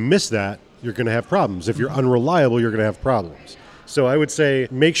time. If you miss that, you're going to have problems. If you're unreliable, you're going to have problems. So I would say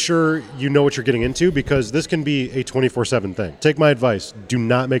make sure you know what you're getting into, because this can be a 24/7 thing. Take my advice. Do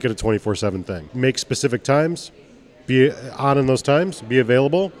not make it a 24/7 thing. Make specific times, be on in those times, be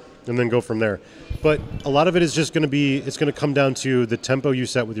available, and then go from there. But a lot of it is just going to come down to the tempo you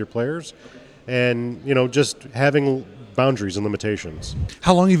set with your players and, just having boundaries and limitations.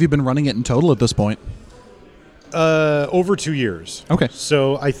 How long have you been running it in total at this point? Over 2 years. Okay.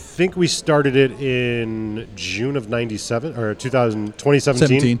 So I think we started it in June of 97 or 2017,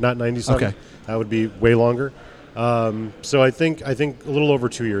 17. Not 97. Okay. That would be way longer. So I think a little over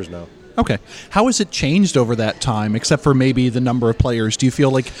 2 years now. Okay. How has it changed over that time, except for maybe the number of players? Do you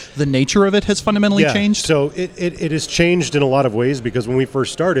feel like the nature of it has fundamentally changed? So it has changed in a lot of ways, because when we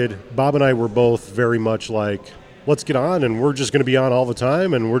first started, Bob and I were both very much like, let's get on, and we're just going to be on all the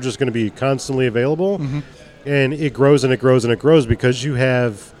time, and we're just going to be constantly available. Mm-hmm. And it grows and it grows and it grows, because you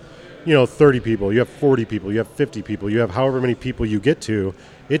have, 30 people, you have 40 people, you have 50 people, you have however many people you get to.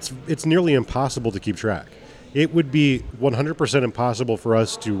 It's nearly impossible to keep track. It would be 100% impossible for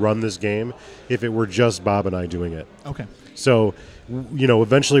us to run this game if it were just Bob and I doing it. Okay. So,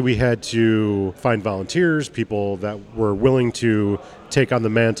 eventually we had to find volunteers, people that were willing to take on the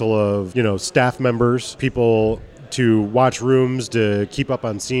mantle of, staff members, people to watch rooms, to keep up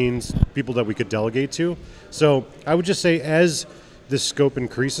on scenes, people that we could delegate to. So I would just say, as the scope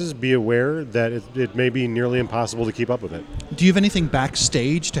increases, be aware that it may be nearly impossible to keep up with it. Do you have anything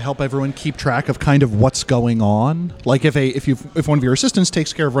backstage to help everyone keep track of kind of what's going on? Like if one of your assistants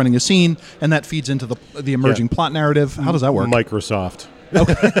takes care of running a scene and that feeds into the emerging plot narrative, how does that work? Microsoft.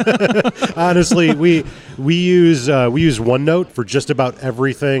 Okay. Honestly, we use OneNote for just about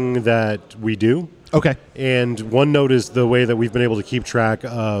everything that we do. Okay. And OneNote is the way that we've been able to keep track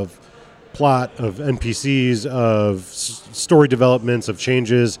of plot, of NPCs, of story developments, of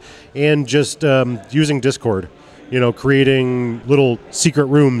changes, and just using Discord, creating little secret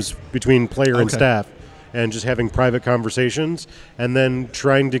rooms between player and staff, and just having private conversations, and then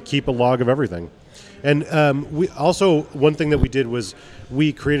trying to keep a log of everything. And we also, one thing that we did was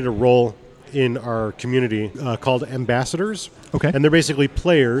we created a role in our community called ambassadors. Okay. And they're basically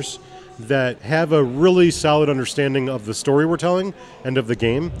players that have a really solid understanding of the story we're telling and of the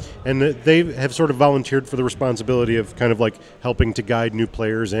game, and they have sort of volunteered for the responsibility of kind of like helping to guide new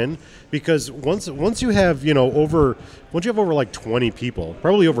players in, because once you have over like 20 people,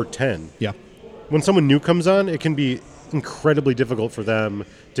 probably over 10, when someone new comes on, it can be incredibly difficult for them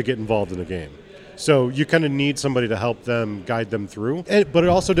to get involved in the game. So you kind of need somebody to help them, guide them through. But it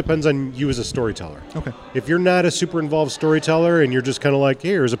also depends on you as a storyteller. Okay. If you're not a super involved storyteller and you're just kind of like, hey,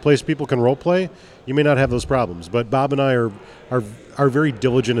 here's a place people can role play, you may not have those problems. But Bob and I are very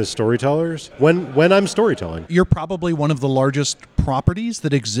diligent as storytellers when I'm storytelling. You're probably one of the largest properties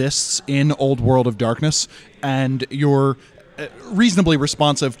that exists in Old World of Darkness, and you're reasonably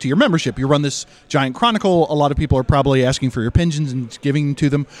responsive to your membership. You run this giant chronicle. A lot of people are probably asking for your opinions and giving them to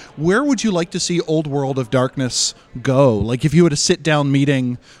them. Where would you like to see Old World of Darkness go? Like if you had a sit-down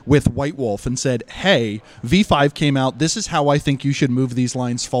meeting with White Wolf and said, hey, V5 came out. This is how I think you should move these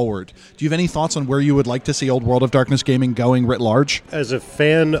lines forward. Do you have any thoughts on where you would like to see Old World of Darkness gaming going writ large? As a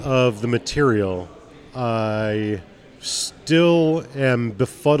fan of the material, I still am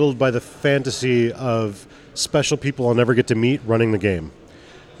befuddled by the fantasy of special people I'll never get to meet running the game.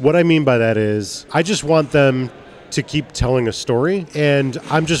 What I mean by that is I just want them to keep telling a story, and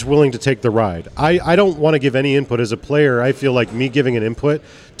I'm just willing to take the ride. I don't want to give any input as a player. I feel like me giving an input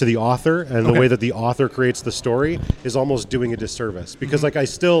to the author and the way that the author creates the story is almost doing a disservice, because like I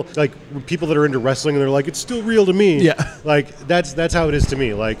still like people that are into wrestling and they're like, it's still real to me. Yeah. Like that's how it is to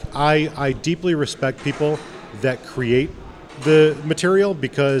me. Like I deeply respect people that create the material,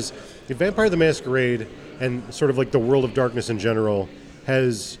 because the Vampire the Masquerade and sort of like the World of Darkness in general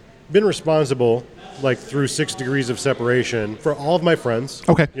has been responsible, like through 6 degrees of separation, for all of my friends.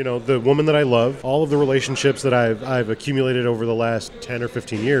 Okay. You know, the woman that I love, all of the relationships that I've accumulated over the last 10 or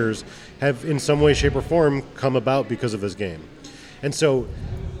 15 years have in some way, shape, or form come about because of this game. And so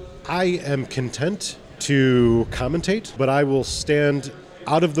I am content to commentate, but I will stand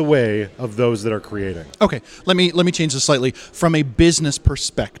out of the way of those that are creating. Okay, let me change this slightly from a business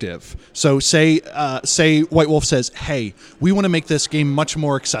perspective. So say White Wolf says, "Hey, we want to make this game much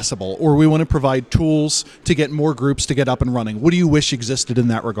more accessible, or we want to provide tools to get more groups to get up and running." What do you wish existed in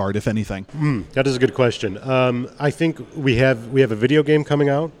that regard, if anything? That is a good question. I think we have a video game coming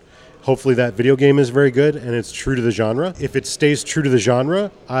out. Hopefully that video game is very good and it's true to the genre. If it stays true to the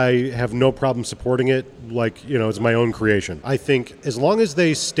genre, I have no problem supporting it. Like, you know, it's my own creation. I think as long as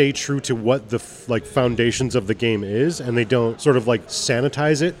they stay true to what the foundations of the game is, and they don't sort of like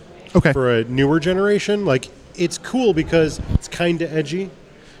sanitize it for a newer generation, like it's cool because it's kind of edgy,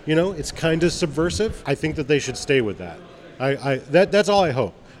 you know, it's kind of subversive. I think that they should stay with that. That's all I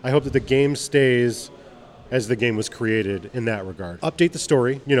hope. I hope that the game stays as the game was created in that regard. Update the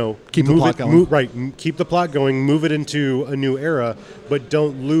story, you know, keep the plot going. Keep the plot going, move it into a new era, but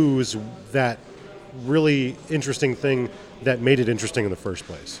don't lose that really interesting thing that made it interesting in the first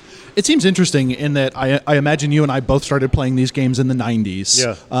place. It seems interesting in that I imagine you and I both started playing these games in the 90s,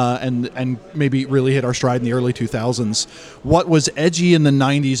 and maybe really hit our stride in the early 2000s. What was edgy in the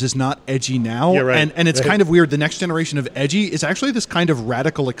 90s is not edgy now, and it's kind of weird. The next generation of edgy is actually this kind of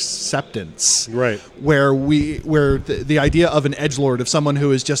radical acceptance, where the idea of an edgelord, of someone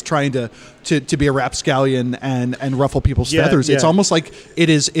who is just trying to be a rapscallion and ruffle people's feathers. It's almost like it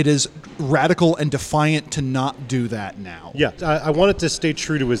is radical and defiant to not do that now. Yeah, I want it to stay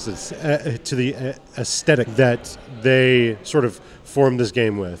true to the aesthetic that they sort of formed this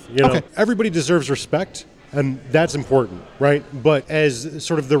game with. You know, everybody deserves respect, and that's important, right? But as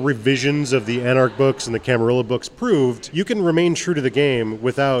sort of the revisions of the Anarch books and the Camarilla books proved, you can remain true to the game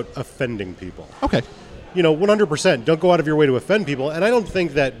without offending people. Okay. You know, 100%. Don't go out of your way to offend people. And I don't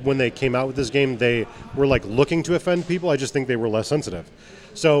think that when they came out with this game, they were like looking to offend people. I just think they were less sensitive.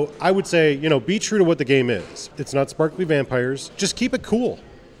 So I would say, you know, be true to what the game is. It's not sparkly vampires. Just keep it cool.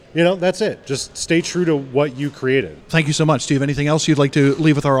 You know, that's it. Just stay true to what you created. Thank you so much. Do you have anything else you'd like to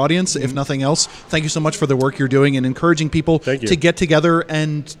leave with our audience? If nothing else, thank you so much for the work you're doing and encouraging people to get together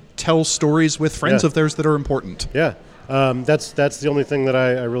and tell stories with friends of theirs that are important. Yeah. That's the only thing that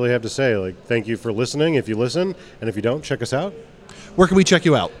I really have to say. Like, thank you for listening, if you listen. And if you don't, check us out. Where can we check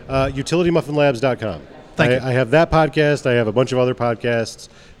you out? UtilityMuffinLabs.com. Thank you. I have that podcast. I have a bunch of other podcasts.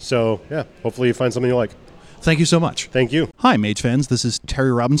 So, yeah, hopefully you find something you like. Thank you so much. Thank you. Hi, Mage fans. This is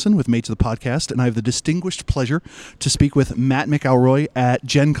Terry Robinson with Mage the Podcast, and I have the distinguished pleasure to speak with Matt McElroy at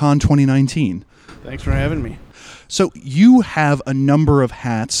Gen Con 2019. Thanks for having me. So you have a number of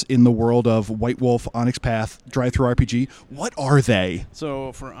hats in the world of White Wolf, Onyx Path, Drive-Thru RPG. What are they?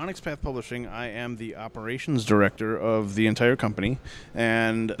 So for Onyx Path Publishing, I am the operations director of the entire company,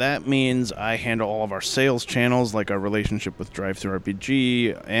 and that means I handle all of our sales channels, like our relationship with Drive-Thru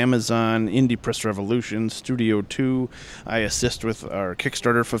RPG, Amazon, Indie Press Revolution, Studio 2. I assist with our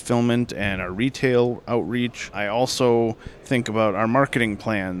Kickstarter fulfillment and our retail outreach. I also think about our marketing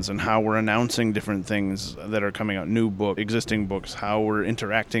plans and how we're announcing different things that are coming out, new book, existing books, how we're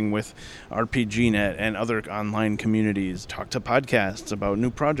interacting with RPGNet and other online communities, talk to podcasts about new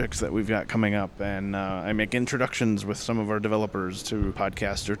projects that we've got coming up, and I make introductions with some of our developers to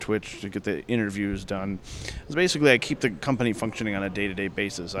podcast or Twitch to get the interviews done. So basically, I keep the company functioning on a day-to-day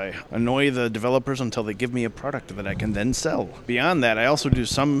basis. I annoy the developers until they give me a product that I can then sell. Beyond that, I also do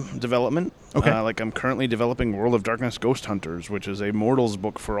some development. Like I'm currently developing World of Darkness Ghost Hunters, which is a Mortals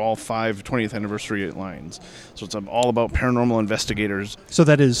book for all 5 20th anniversary lines. So it's all about paranormal investigators. So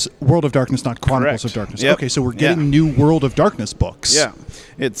that is World of Darkness, not Chronicles of Darkness. Yep. Okay, so we're getting new World of Darkness books. Yeah.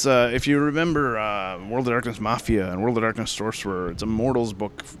 It's, if you remember World of Darkness Mafia and World of Darkness Sorcerer, it's a Mortals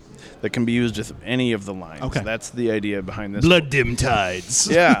book that can be used with any of the lines. Okay. That's the idea behind this. Blood dim tides.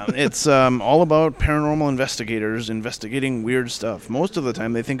 Yeah, it's all about paranormal investigators investigating weird stuff. Most of the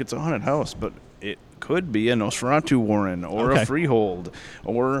time they think it's a haunted house, but it could be a Nosferatu warren or Okay. a freehold,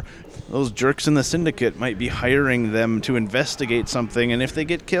 or those jerks in the syndicate might be hiring them to investigate something, and if they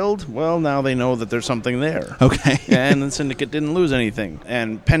get killed, well, now they know that there's something there. Okay. And the syndicate didn't lose anything.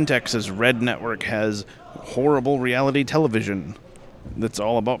 And Pentex's Red Network has horrible reality television that's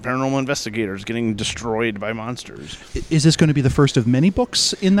all about paranormal investigators getting destroyed by monsters. Is this going to be the first of many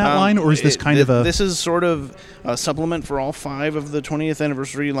books in that line, or is this kind of a... This is sort of a supplement for all 5 of the 20th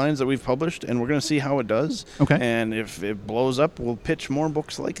anniversary lines that we've published, and we're going to see how it does. Okay. And if it blows up, we'll pitch more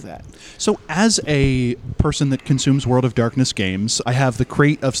books like that. So as a person that consumes World of Darkness games, I have the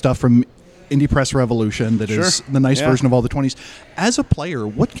crate of stuff from Indie Press Revolution that is Sure. the nice Yeah. version of all the 20s. As a player,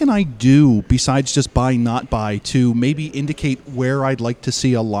 what can I do besides just buy, not buy, to maybe indicate where I'd like to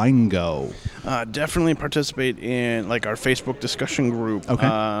see a line go? Definitely participate in like our Facebook discussion group, Okay.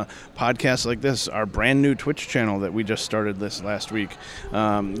 podcasts like this, our brand new Twitch channel that we just started this last week.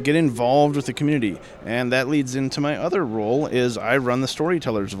 Get involved with the community, and that leads into my other role is I run the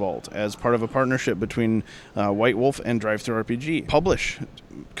Storytellers Vault as part of a partnership between White Wolf and DriveThruRPG. Publish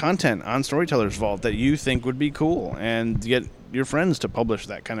content on Storytellers Vault that you think would be cool, and get your friends to publish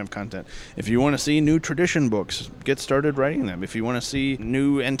that kind of content. If you want to see new tradition books, get started writing them. If you want to see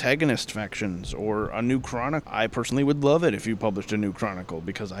new antagonist factions or a new chronicle, I personally would love it if you published a new chronicle,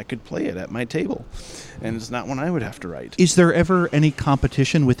 because I could play it at my table, and it's not one I would have to write. Is there ever any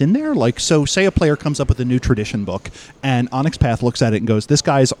competition within there? Like, so say a player comes up with a new tradition book, and Onyx Path looks at it and goes, this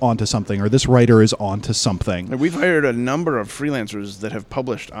guy's onto something, or this writer is onto something. And we've hired a number of freelancers that have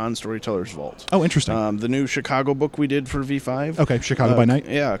published on Storytellers Vault. Oh, interesting. The new Chicago book we did for V5. Okay, Chicago by Night.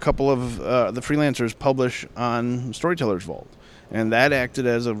 Yeah, a couple of the freelancers publish on Storytellers Vault. And that acted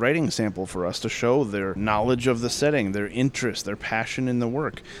as a writing sample for us to show their knowledge of the setting, their interest, their passion in the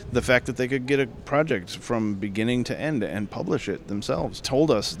work. The fact that they could get a project from beginning to end and publish it themselves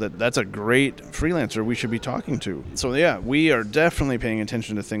told us that that's a great freelancer we should be talking to. So yeah, we are definitely paying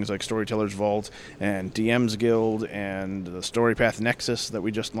attention to things like Storytellers Vault and DM's Guild and the Storypath Nexus that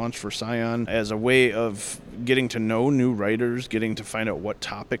we just launched for Scion as a way of getting to know new writers, getting to find out what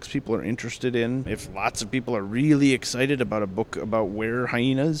topics people are interested in. If lots of people are really excited about a book about were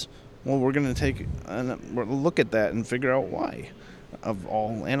hyenas, well, we're going to take a look at that and figure out why. Of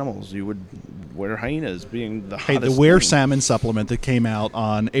all animals, you would were hyenas being the Hey, hottest the Were thing. Salmon supplement that came out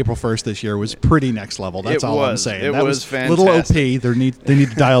on April 1st this year was pretty next level. That's It all I'm was. saying. It That was a little OP. fantastic. They need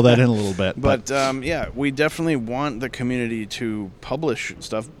to dial that in a little bit. But yeah, we definitely want the community to publish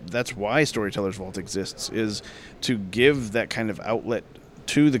stuff. That's why Storytellers Vault exists, is to give that kind of outlet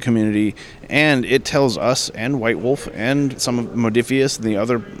to the community, and it tells us and White Wolf and some of Modifius and the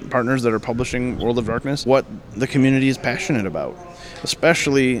other partners that are publishing World of Darkness what the community is passionate about.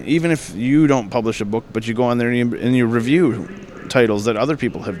 Especially, even if you don't publish a book, but you go on there and you review titles that other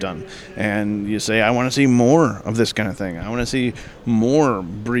people have done, and you say, I want to see more of this kind of thing. I want to see more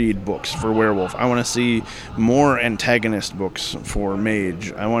breed books for werewolf. I want to see more antagonist books for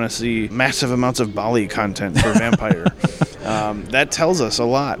mage. I want to see massive amounts of Bali content for vampire. That tells us a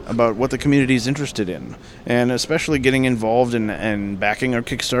lot about what the community is interested in, and especially getting involved in backing our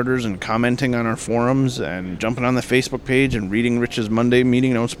Kickstarters and commenting on our forums and jumping on the Facebook page and reading Rich's Monday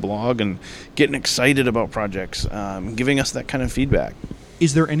Meeting Notes blog and getting excited about projects, giving us that kind of feedback.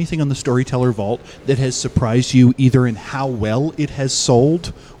 is there anything on the Storyteller Vault that has surprised you, either in how well it has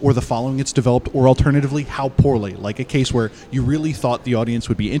sold or the following it's developed, or alternatively, how poorly? Like a case where you really thought the audience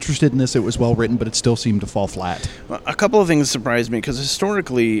would be interested in this, it was well written, but it still seemed to fall flat. A couple of things surprised me, because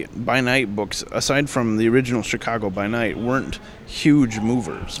historically, By Night books, aside from the original Chicago By Night, weren't huge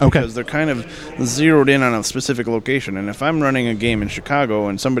movers. Okay. Because they're kind of zeroed in on a specific location. And if I'm running a game in Chicago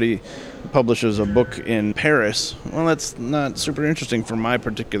and somebody publishes a book in Paris, well, that's not super interesting for my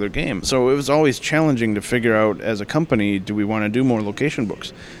particular game. So it was always challenging to figure out, as a company, do we want to do more location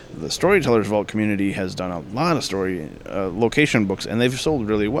books? The Storytellers Vault community has done a lot of location books, and they've sold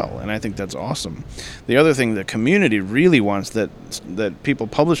really well, and I think that's awesome. The other thing the community really wants that people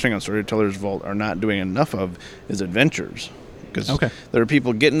publishing on Storytellers Vault are not doing enough of is adventures. Because there are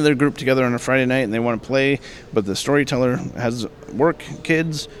people getting their group together on a Friday night and they want to play, but the storyteller has work,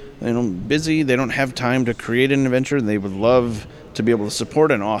 kids, busy, they don't have time to create an adventure, and they would love to be able to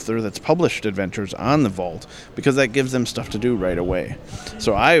support an author that's published adventures on the Vault, because that gives them stuff to do right away.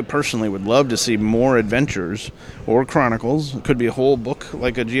 So I personally would love to see more adventures or chronicles. It could be a whole book,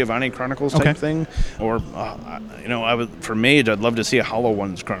 like a Giovanni Chronicles type thing, or for Mage, I'd love to see a Hollow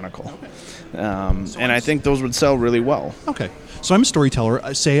Ones Chronicle. And I think those would sell really well. Okay. So I'm a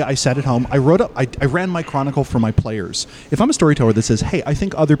storyteller. Say I sat at home. I ran my chronicle for my players. If I'm a storyteller that says, hey, I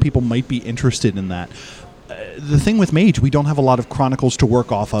think other people might be interested in that. The thing with Mage, we don't have a lot of chronicles to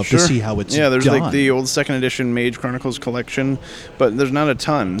work off of to see how it's done. Yeah, there's like the old 2nd edition Mage Chronicles collection, but there's not a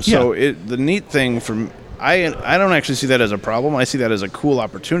ton. So the neat thing from... I don't actually see that as a problem. I see that as a cool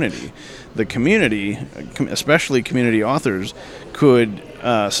opportunity. The community, especially community authors, could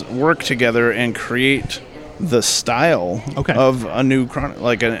work together and create the style of a new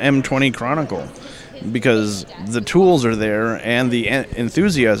like an M20 Chronicle, because the tools are there and the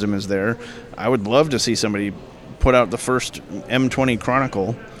enthusiasm is there. I would love to see somebody put out the first M20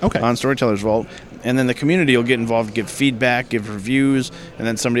 Chronicle on Storyteller's Vault, and then the community will get involved, give feedback, give reviews, and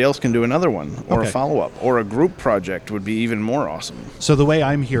then somebody else can do another one, or a follow-up, or a group project would be even more awesome. So the way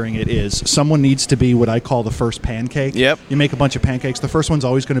I'm hearing it is someone needs to be what I call the first pancake. Yep. You make a bunch of pancakes. The first one's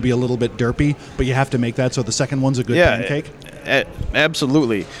always going to be a little bit derpy, but you have to make that so the second one's a good pancake.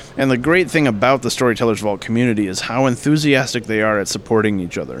 Absolutely. And the great thing about the Storyteller's Vault community is how enthusiastic they are at supporting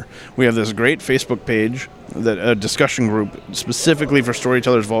each other. We have this great Facebook page, a discussion group specifically for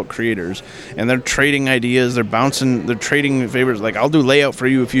Storyteller's Vault creators, and they're trading ideas, they're trading favors, like I'll do layout for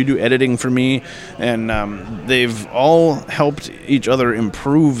you if you do editing for me, and they've all helped each other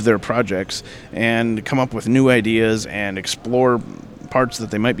improve their projects and come up with new ideas and explore parts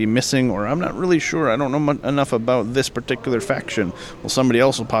that they might be missing, or I'm not really sure, I don't know enough about this particular faction. Well, somebody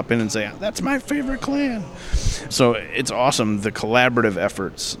else will pop in and say, that's my favorite clan. So it's awesome, the collaborative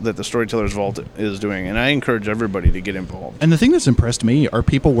efforts that the Storyteller's Vault is doing, and I encourage everybody to get involved. And the thing that's impressed me are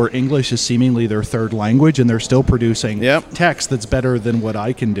people where English is seemingly their third language, and they're still producing text that's better than what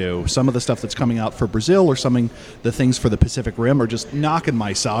I can do. Some of the stuff that's coming out for Brazil or the things for the Pacific Rim are just knocking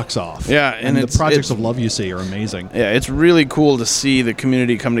my socks off. Yeah, and the projects of love you see are amazing. Yeah, it's really cool to see the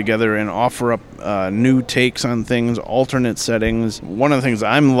community come together and offer up new takes on things, alternate settings. One of the things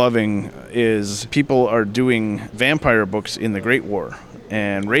I'm loving is people are doing vampire books in the Great War,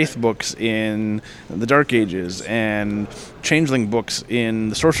 and Wraith books in the Dark Ages, and Changeling books in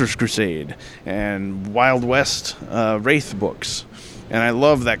the Sorcerer's Crusade, and Wild West Wraith books. And I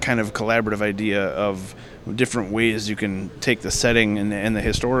love that kind of collaborative idea of different ways you can take the setting and the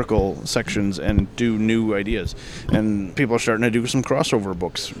historical sections and do new ideas. And people are starting to do some crossover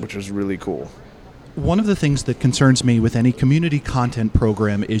books, which is really cool. One of the things that concerns me with any community content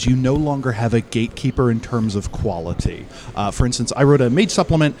program is you no longer have a gatekeeper in terms of quality. For instance, I wrote a Mage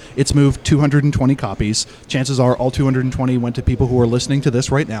supplement. It's moved 220 copies. Chances are all 220 went to people who are listening to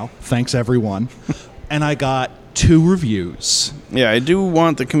this right now. Thanks, everyone. And I got 2 reviews. Yeah, I do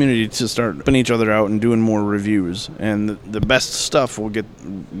want the community to start putting each other out and doing more reviews. And the best stuff will get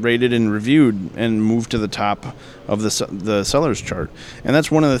rated and reviewed and move to the top of the sellers chart. And that's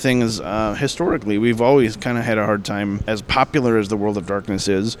one of the things, historically, we've always kind of had a hard time, as popular as the World of Darkness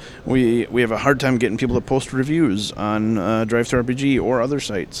is, we have a hard time getting people to post reviews on DriveThruRPG or other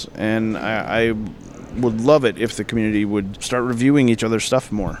sites. And I would love it if the community would start reviewing each other's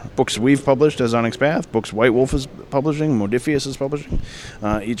stuff more. Books we've published as Onyx Path, books White Wolf is publishing, Modiphius is publishing,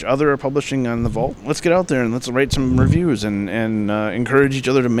 each other are publishing on the Vault. Let's get out there and let's write some reviews and encourage each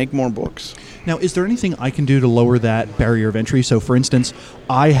other to make more books. Now, is there anything I can do to lower that barrier of entry? So, for instance,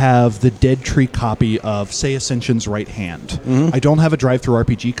 I have the Dead Tree copy of, say, Ascension's Right Hand. Mm-hmm. I don't have a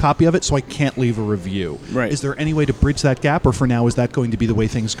DriveThruRPG copy of it, so I can't leave a review. Right. Is there any way to bridge that gap, or for now, is that going to be the way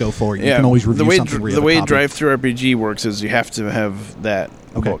things go forward? You can always review something where you have the way a copy. DriveThruRPG works is you have to have that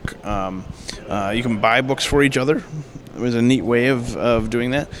book. You can buy books for each other. It was a neat way of doing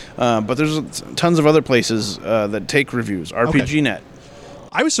that. But there's tons of other places that take reviews. RPGNet.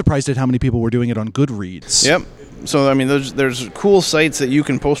 I was surprised at how many people were doing it on Goodreads. Yep. So, I mean, there's cool sites that you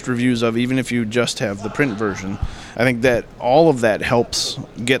can post reviews of, even if you just have the print version. I think that all of that helps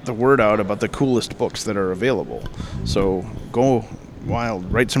get the word out about the coolest books that are available. So go wild,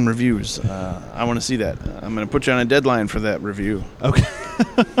 write some reviews. I want to see that. I'm going to put you on a deadline for that review. Okay.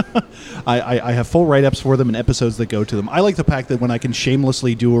 I have full write-ups for them and episodes that go to them. I like the fact that when I can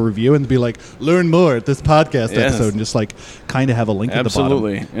shamelessly do a review and be like, learn more at this podcast episode, and just like kind of have a link at the bottom.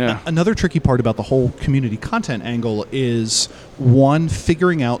 Absolutely, yeah. Another tricky part about the whole community content angle is, one,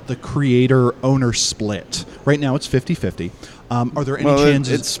 figuring out the creator-owner split. Right now it's 50-50. Are there any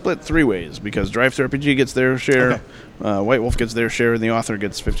chances? It's split 3 ways, because DriveThruRPG gets their share, White Wolf gets their share, and the author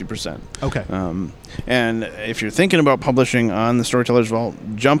gets 50%. Okay. And if you're thinking about publishing on the Storyteller's Vault,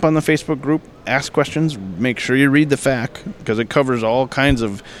 jump on the Facebook group, ask questions, make sure you read the FAQ, because it covers all kinds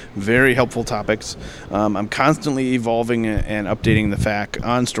of very helpful topics. I'm constantly evolving and updating the FAQ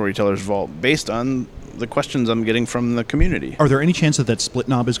on Storyteller's Vault based on the questions I'm getting from the community. Are there any chance that split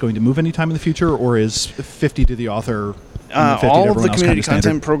knob is going to move anytime in the future, or is 50 to the author All of the everyone else community kinda standard?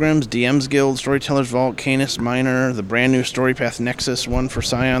 content programs, DM's Guild, Storyteller's Vault, Canis Minor, the brand new StoryPath Nexus one for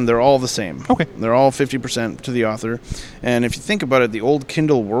Scion, they're all the same. Okay. They're all 50% to the author. And if you think about it, the old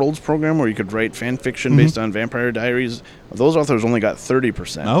Kindle Worlds program where you could write fan fiction based on Vampire Diaries, those authors only got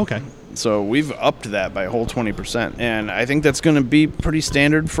 30%. Oh, okay. So we've upped that by a whole 20%. And I think that's going to be pretty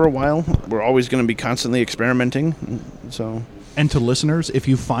standard for a while. We're always going to be constantly experimenting. So... And to listeners, if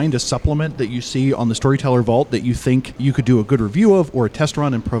you find a supplement that you see on the Storyteller Vault that you think you could do a good review of or a test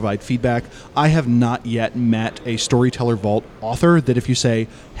run and provide feedback, I have not yet met a Storyteller Vault author that if you say,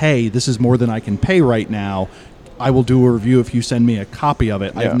 hey, this is more than I can pay right now, I will do a review if you send me a copy of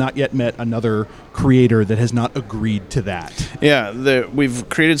it. I have not yet met another creator that has not agreed to that. Yeah, we've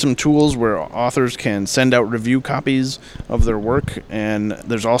created some tools where authors can send out review copies of their work, and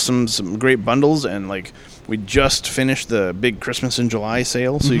there's also some great bundles, and like we just finished the big Christmas in July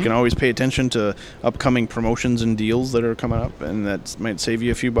sale, so you can always pay attention to upcoming promotions and deals that are coming up, and that might save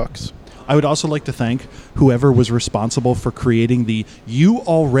you a few bucks. I would also like to thank whoever was responsible for creating the "You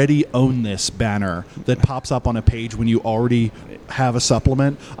Already Own This" banner that pops up on a page when you already have a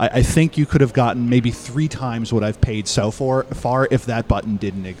supplement. I think you could have gotten maybe 3 times what I've paid so far if that button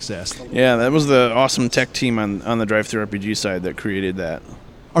didn't exist. Yeah, that was the awesome tech team on the Drive-Thru RPG side that created that.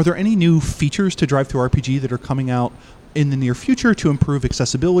 Are there any new features to Drive-Thru RPG that are coming out in the near future to improve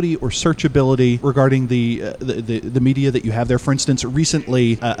accessibility or searchability regarding the media that you have there? For instance,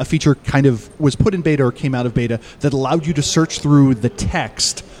 recently a feature kind of was put in beta or came out of beta that allowed you to search through the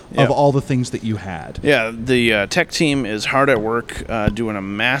text of all the things that you had. Yeah, the tech team is hard at work doing a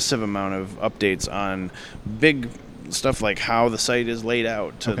massive amount of updates on big stuff like how the site is laid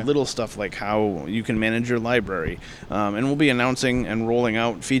out to little stuff like how you can manage your library. And we'll be announcing and rolling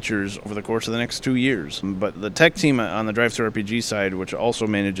out features over the course of the next 2 years. But the tech team on the Drive-Thru RPG side, which also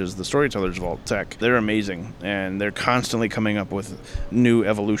manages the Storyteller's Vault tech, they're amazing. And they're constantly coming up with new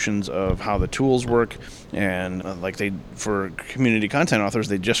evolutions of how the tools work. And for community content authors,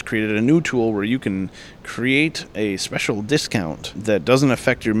 they just created a new tool where you can create a special discount that doesn't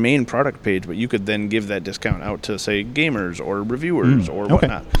affect your main product page, but you could then give that discount out to, say, gamers or reviewers or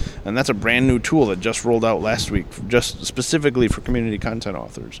whatnot. And that's a brand new tool that just rolled out last week, just specifically for community content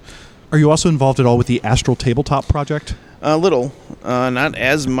authors. Are you also involved at all with the Astral Tabletop project? A little. Not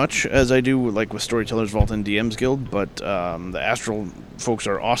as much as I do like with Storyteller's Vault and DM's Guild, but the Astral folks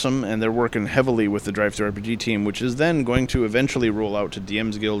are awesome, and they're working heavily with the Drive-Thru RPG team, which is then going to eventually roll out to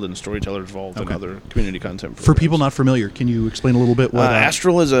DM's Guild and Storyteller's Vault and other community content programs. For people not familiar, can you explain a little bit what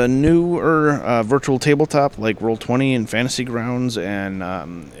Astral is a newer virtual tabletop like Roll20 and Fantasy Grounds, and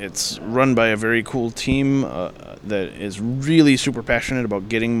it's run by a very cool team that is really super passionate about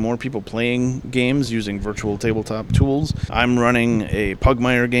getting more people playing games using virtual tabletop tools. I'm running a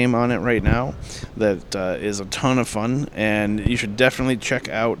Pugmire game on it right now that is a ton of fun, and you should definitely check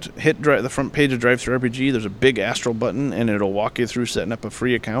out, the front page of Drive-Thru RPG. There's a big Astral button, and it'll walk you through setting up a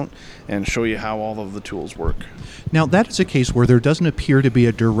free account and show you how all of the tools work. Now, that is a case where there doesn't appear to be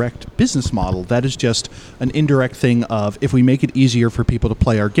a direct business model. That is just an indirect thing of, if we make it easier for people to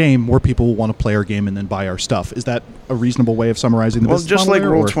play our game, more people will want to play our game and then buy our stuff. Is that a reasonable way of summarizing the business model? Well,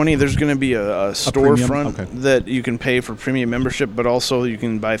 just like there, Roll20, there's going to be a storefront that you can pay for premium membership, but also you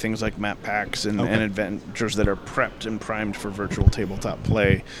can buy things like map packs and adventures that are prepped and primed for virtual tabletop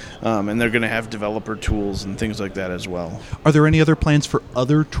play. And they're going to have developer tools and things like that as well. Are there any other plans for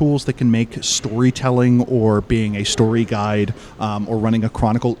other tools that can make storytelling or being a story guide or running a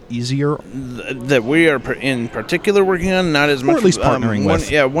chronicle easier? That we are in particular working on, not as much. Or at least partnering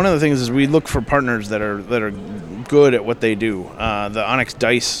with. One of the things is we look for partners that are good at what they do. The Onyx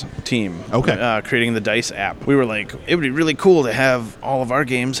Dice team, creating the Dice app. We were like, it would be really cool to have all of our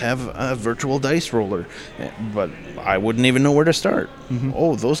games have a virtual dice roller, but I wouldn't even know where to start.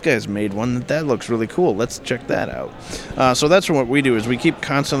 Oh, those guys made one that looks really cool. Let's check that out. So that's what we do, is we keep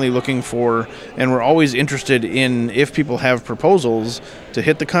constantly looking for, and we're always interested in, if people have proposals, to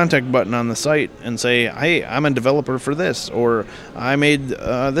hit the contact button on the site and say, hey, I'm a developer for this, or I made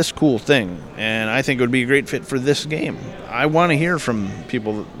this cool thing, and I think it would be a great fit for this game. I want to hear from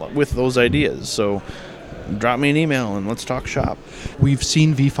people with those ideas, so drop me an email and let's talk shop. We've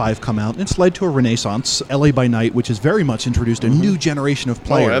seen V5 come out, and it's led to a renaissance. LA by Night, which has very much introduced a new generation of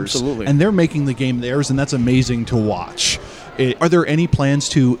players. Oh, absolutely. And they're making the game theirs, and that's amazing to watch. Are there any plans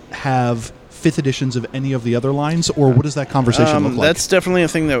to have 5th editions of any of the other lines, or what does that conversation look like? That's definitely a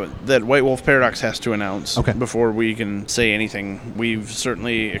thing that White Wolf Paradox has to announce before we can say anything. We've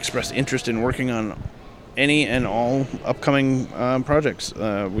certainly expressed interest in working on any and all upcoming projects.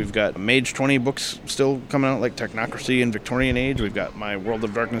 We've got Mage 20 books still coming out, like Technocracy and Victorian Age. We've got my World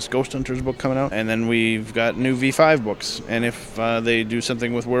of Darkness Ghost Hunters book coming out. And then we've got new V5 books. And if they do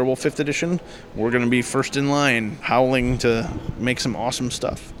something with Werewolf 5th edition, we're going to be first in line, howling to make some awesome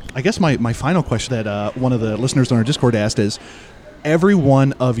stuff. I guess my final question that one of the listeners on our Discord asked is, every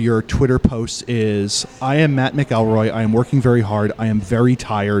one of your Twitter posts is, I am Matt McElroy, I am working very hard, I am very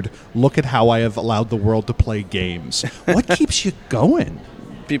tired, look at how I have allowed the world to play games. What keeps you going?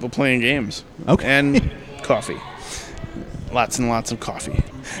 People playing games. Okay. And coffee. Lots and lots of coffee.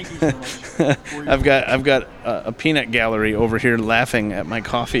 I've got a peanut gallery over here laughing at my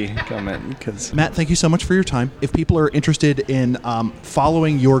coffee comment. Cause Matt, thank you so much for your time. If people are interested in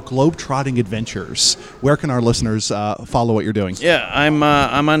following your globe-trotting adventures, where can our listeners follow what you're doing? Yeah, I'm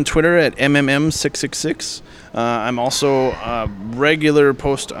on Twitter at MMM666. I'm also a regular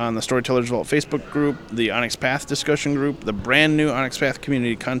post on the Storytellers Vault Facebook group, the Onyx Path discussion group, the brand new Onyx Path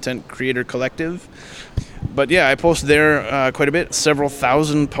Community Content Creator Collective. But yeah, I post there quite a bit, several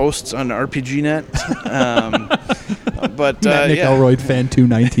thousand posts on RPGNet. But Matt yeah. McElroy fan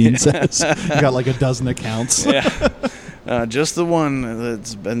 219 says you got like a dozen accounts. Yeah. Just the one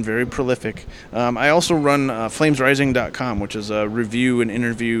that's been very prolific. I also run flamesrising.com, which is a review and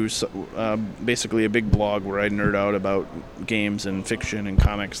interview, basically a big blog where I nerd out about games and fiction and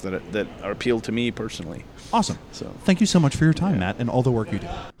comics that appeal to me personally. Awesome. So thank you so much for your time, Matt, and all the work you do.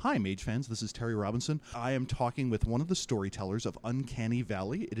 Hi, Mage fans. This is Terry Robinson. I am talking with one of the storytellers of Uncanny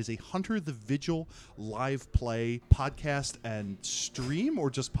Valley. It is a Hunter the Vigil live play podcast and stream, or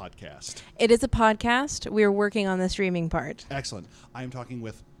just podcast? It is a podcast. We are working on the streaming part. Excellent. I am talking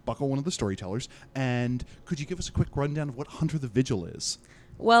with Buckle, one of the storytellers, and could you give us a quick rundown of what Hunter the Vigil is?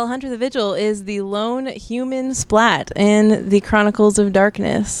 Well, Hunter the Vigil is the lone human splat in the Chronicles of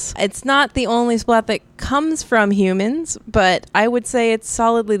Darkness. It's not the only splat that comes from humans, but I would say it's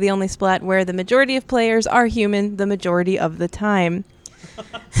solidly the only splat where the majority of players are human the majority of the time.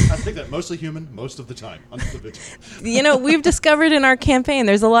 I think that mostly human, most of the time. Hunter the Vigil. You know, we've discovered in our campaign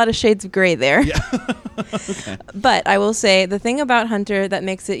there's a lot of shades of gray there. Yeah. Okay. But I will say the thing about Hunter that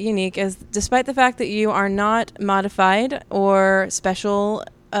makes it unique is, despite the fact that you are not modified or special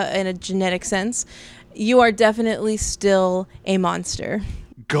in a genetic sense, you are definitely still a monster.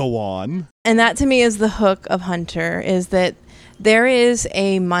 Go on. And that to me is the hook of Hunter, is that there is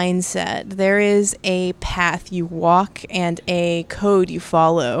a mindset, there is a path you walk and a code you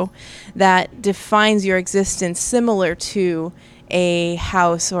follow that defines your existence, similar to a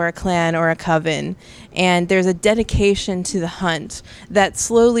house or a clan or a coven. And there's a dedication to the hunt that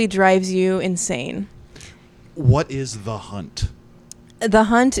slowly drives you insane. What is the hunt? The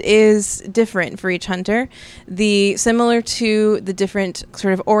hunt is different for each hunter. Similar to the different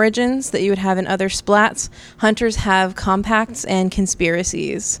sort of origins that you would have in other splats, hunters have compacts and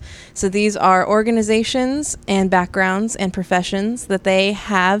conspiracies. So these are organizations and backgrounds and professions that they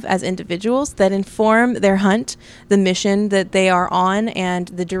have as individuals that inform their hunt, the mission that they are on, and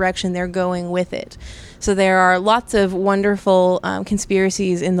the direction they're going with it. So there are lots of wonderful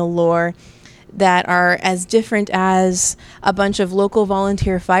conspiracies in the lore that are as different as a bunch of local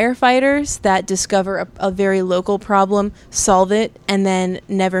volunteer firefighters that discover a very local problem, solve it, and then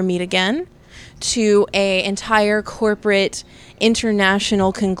never meet again, to an entire corporate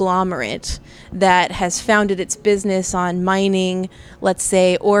international conglomerate that has founded its business on mining, let's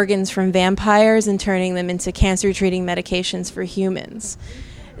say, organs from vampires and turning them into cancer-treating medications for humans.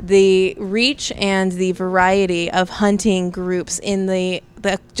 The reach and the variety of hunting groups in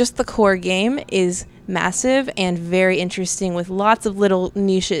just the core game is massive and very interesting, with lots of little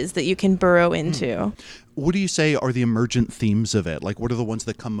niches that you can burrow into. What do you say are the emergent themes of it? Like, what are the ones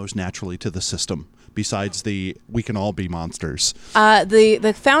that come most naturally to the system, besides the we can all be monsters?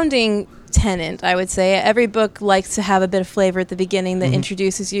 The founding tenet, I would say, every book likes to have a bit of flavor at the beginning that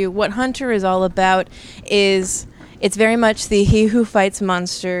introduces you. What Hunter is all about is, it's very much the he who fights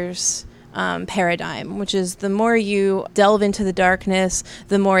monsters paradigm, which is the more you delve into the darkness,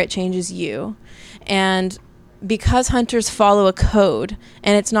 the more it changes you. And because hunters follow a code,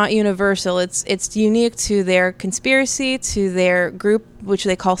 and it's not universal, it's unique to their conspiracy, to their group, which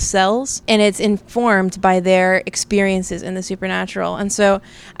they call cells, and it's informed by their experiences in the supernatural. And so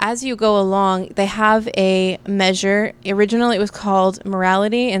as you go along, they have a measure. Originally it was called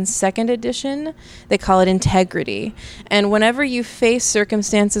morality. In second edition they call it integrity. And whenever you face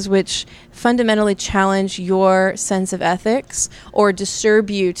circumstances which fundamentally challenge your sense of ethics or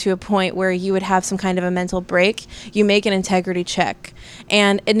disturb you to a point where you would have some kind of a mental break, break, you make an integrity check.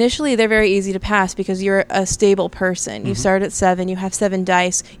 And initially, they're very easy to pass because you're a stable person. You start at 7, you have 7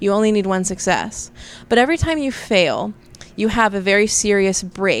 dice, you only need 1 success. But every time you fail, you have a very serious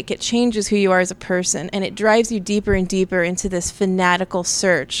break. It changes who you are as a person, and it drives you deeper and deeper into this fanatical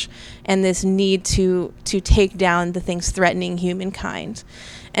search and this need to take down the things threatening humankind.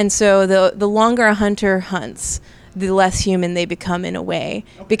 And so the longer a hunter hunts, the less human they become in a way,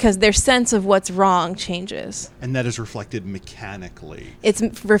 because their sense of what's wrong changes. And that is reflected mechanically. It's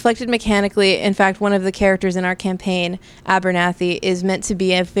reflected mechanically. In fact, one of the characters in our campaign, Abernathy, is meant to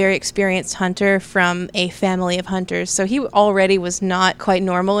be a very experienced hunter from a family of hunters. So he already was not quite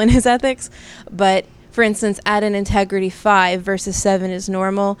normal in his ethics. But, for instance, at an integrity 5 versus 7 is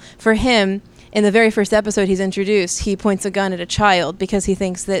normal. For him, in the very first episode he's introduced, he points a gun at a child because he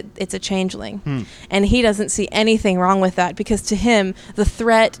thinks that it's a changeling. And he doesn't see anything wrong with that because to him, the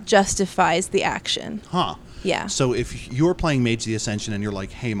threat justifies the action. Huh. Yeah. So if you're playing Mage the Ascension and you're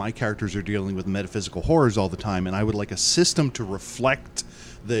like, hey, my characters are dealing with metaphysical horrors all the time, and I would like a system to reflect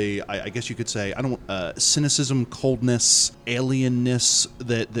the, I guess you could say, cynicism, coldness, alienness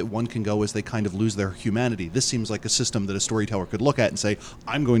that one can go as they kind of lose their humanity. This seems like a system that a storyteller could look at and say,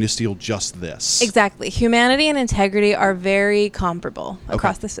 I'm going to steal just this. Exactly. Humanity and integrity are very comparable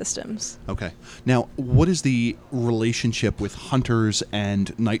across the systems. Okay. Now, what is the relationship with hunters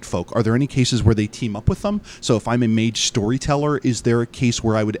and night folk? Are there any cases where they team up with them? So if I'm a mage storyteller, is there a case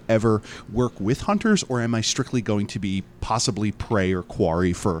where I would ever work with hunters, or am I strictly going to be possibly prey or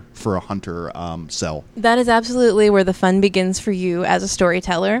quarry for a hunter cell? That is absolutely where the fun begins for you as a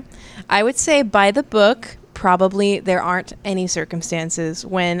storyteller. I would say by the book, probably there aren't any circumstances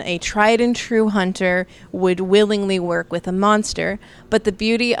when a tried and true hunter would willingly work with a monster. But the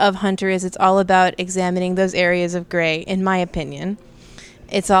beauty of Hunter is it's all about examining those areas of gray, in my opinion.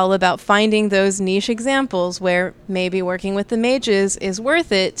 It's all about finding those niche examples where maybe working with the mages is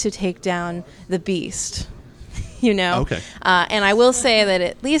worth it to take down the beast. You know? Okay. And I will say that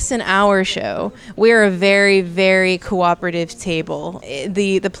at least in our show, we're a very, very cooperative table.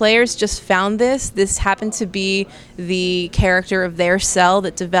 The players just found this. This happened to be the character of their cell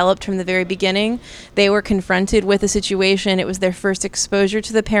that developed from the very beginning. They were confronted with a situation. It was their first exposure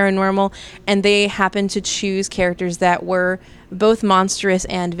to the paranormal, and they happened to choose characters that were both monstrous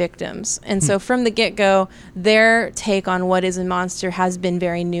and victims. And so from the get-go, their take on what is a monster has been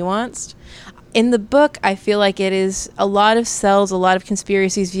very nuanced. In the book, I feel like it is a lot of cells, a lot of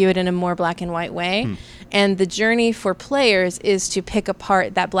conspiracies view it in a more black and white way. And the journey for players is to pick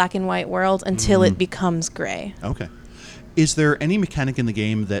apart that black and white world until it becomes gray. Okay. Is there any mechanic in the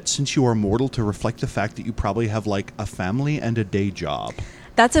game that, since you are mortal, to reflect the fact that you probably have like a family and a day job?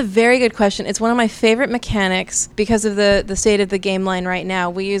 That's a very good question. It's one of my favorite mechanics because of the state of the game line right now.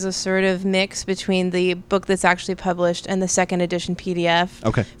 We use a sort of mix between the book that's actually published and the second edition PDF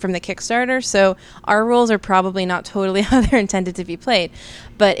from the Kickstarter. So our rules are probably not totally how they're intended to be played.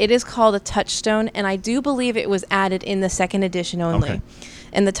 But it is called a touchstone, and I do believe it was added in the second edition only. Okay.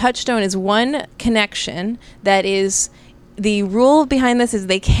 And the touchstone is one connection that is... The rule behind this is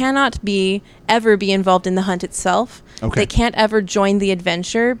they cannot ever be involved in the hunt itself. Okay. They can't ever join the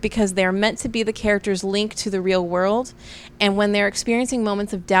adventure because they're meant to be the character's link to the real world. And when they're experiencing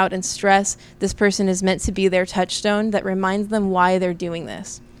moments of doubt and stress, this person is meant to be their touchstone that reminds them why they're doing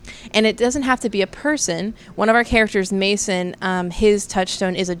this. And it doesn't have to be a person. One of our characters, Mason, his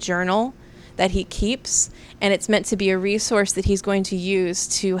touchstone is a journal that he keeps, and it's meant to be a resource that he's going to use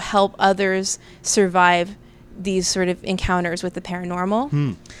to help others survive these sort of encounters with the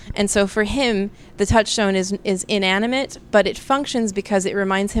paranormal. And so for him, the touchstone is inanimate, but it functions because it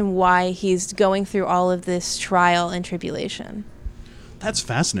reminds him why he's going through all of this trial and tribulation. That's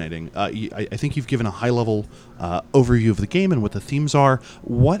fascinating. I think you've given a high-level overview of the game and what the themes are.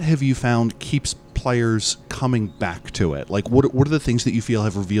 What have you found keeps players coming back to it? Like, what are the things that you feel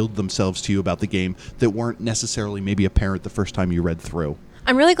have revealed themselves to you about the game that weren't necessarily maybe apparent the first time you read through?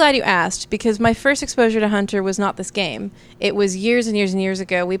 I'm really glad you asked, because my first exposure to Hunter was not this game. It was years and years and years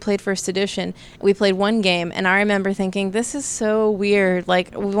ago. We played first edition. We played one game, and I remember thinking, this is so weird. Like,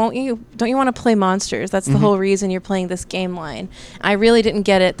 don't you want to play monsters? That's the whole reason you're playing this game line. I really didn't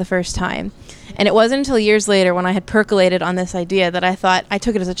get it the first time. And it wasn't until years later when I had percolated on this idea that I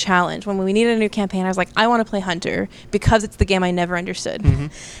took it as a challenge. When we needed a new campaign, I was like, I want to play Hunter because it's the game I never understood.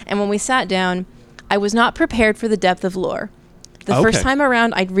 And when we sat down, I was not prepared for the depth of lore. The first time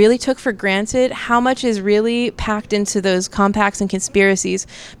around, I really took for granted how much is really packed into those compacts and conspiracies,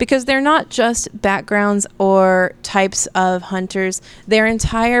 because they're not just backgrounds or types of hunters. They're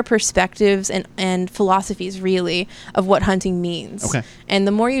entire perspectives and philosophies, really, of what hunting means. Okay. And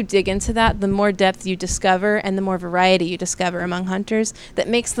the more you dig into that, the more depth you discover and the more variety you discover among hunters that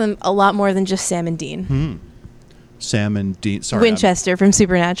makes them a lot more than just Sam and Dean. Sam and Dean. Sorry, Winchester from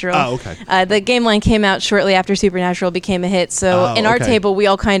Supernatural. Oh, okay. The game line came out shortly after Supernatural became a hit, so in our table we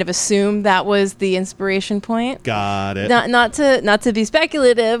all kind of assumed that was the inspiration point. Got it. Not to be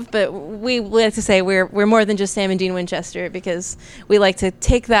speculative, but we like to say we're more than just Sam and Dean Winchester, because we like to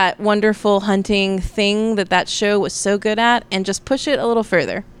take that wonderful hunting thing that show was so good at and just push it a little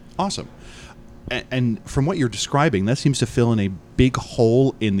further. Awesome. And from what you're describing, that seems to fill in a big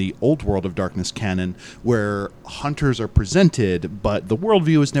hole in the old World of Darkness canon, where hunters are presented, but the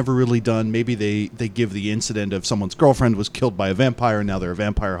worldview is never really done. Maybe they give the incident of someone's girlfriend was killed by a vampire, and now they're a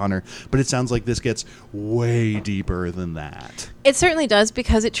vampire hunter. But it sounds like this gets way deeper than that. It certainly does,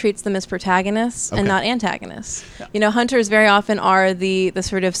 because it treats them as protagonists and not antagonists. Yeah. You know, hunters very often are the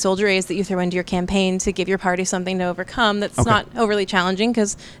sort of soldier A's that you throw into your campaign to give your party something to overcome that's not overly challenging,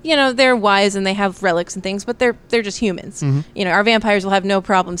 because, you know, they're wise and they have relics and things, but they're just humans. You know, our vampires will have no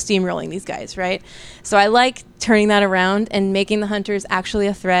problem steamrolling these guys, right? So I like turning that around and making the hunters actually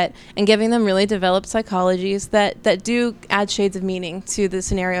a threat and giving them really developed psychologies that do add shades of meaning to the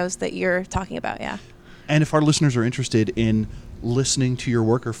scenarios that you're talking about, yeah. And if our listeners are interested in listening to your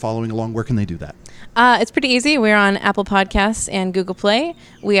work or following along, where can they do that? It's pretty easy. We're on Apple Podcasts and Google Play.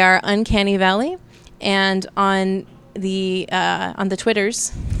 We are Uncanny Valley, and on the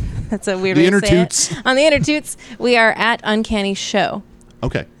Twitters, that's a weird way to say it. On the Intertoots, we are at Uncanny Show.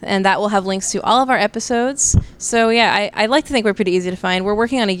 Okay. And that will have links to all of our episodes. So yeah, I like to think we're pretty easy to find. We're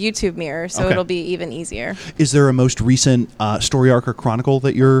working on a YouTube mirror, so it'll be even easier. Is there a most recent story arc or chronicle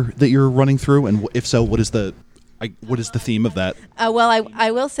that you're running through? And if so, what is the theme of that? Well,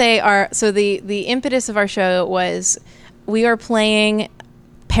 I will say the impetus of our show was we are playing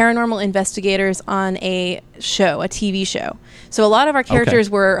paranormal investigators on a TV show. So a lot of our characters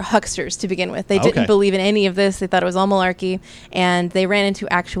were hucksters to begin with. They didn't believe in any of this. They thought it was all malarkey, and they ran into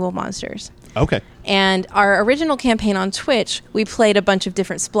actual monsters. Okay. And our original campaign on Twitch, we played a bunch of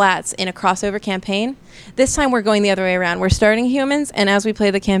different splats in a crossover campaign. This time we're going the other way around. We're starting humans, and as we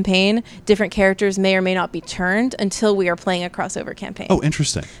play the campaign, different characters may or may not be turned until we are playing a crossover campaign. Oh,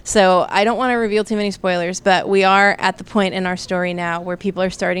 interesting. So I don't want to reveal too many spoilers, but we are at the point in our story now where people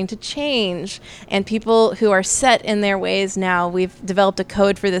are starting to change, and people who are set in their ways now, we've developed a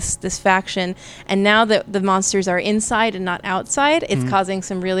code for this faction, and now that the monsters are inside and not outside, it's causing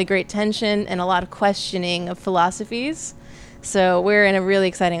some really great tension and a lot of questioning of philosophies. So we're in a really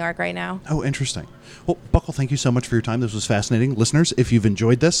exciting arc right now. Oh, interesting. Well, Buckle, thank you so much for your time. This was fascinating. Listeners, if you've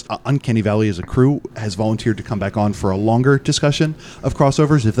enjoyed this, Uncanny Valley as a crew has volunteered to come back on for a longer discussion of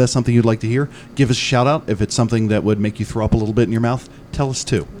crossovers. If that's something you'd like to hear, give us a shout out. If it's something that would make you throw up a little bit in your mouth, tell us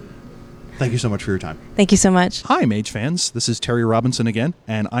too. Thank you so much for your time. Thank you so much. Hi, Mage fans. This is Terry Robinson again,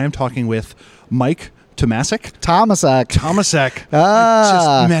 and I am talking with Mike Tomasek. Tomasek. I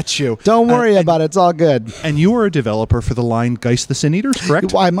just met you. Don't worry about it. It's all good. And you are a developer for the line Geist the Sin Eaters,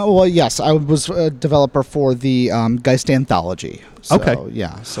 correct? Well, yes. I was a developer for the Geist Anthology. So, okay.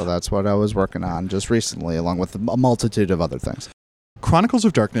 Yeah, so that's what I was working on just recently, along with a multitude of other things. Chronicles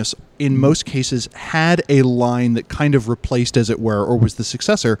of Darkness, in most cases, had a line that kind of replaced, as it were, or was the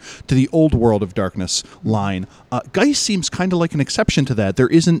successor to the old World of Darkness line. Geist seems kind of like an exception to that. There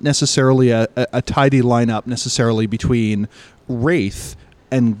isn't necessarily a tidy lineup necessarily between Wraith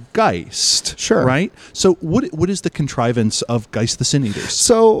and Geist. Sure. Right? So what is the contrivance of Geist the Sin Eaters?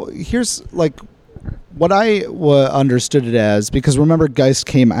 So here's what I understood it as, because remember Geist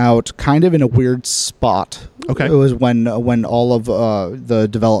came out kind of in a weird spot. Okay. It was when all of the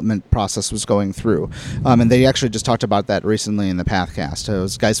development process was going through. And they actually just talked about that recently in the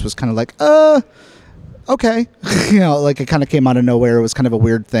Pathcast. Geist was kind of like, okay. It kind of came out of nowhere. It was kind of a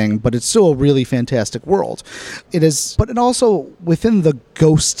weird thing, but it's still a really fantastic world. It is, but it also, within the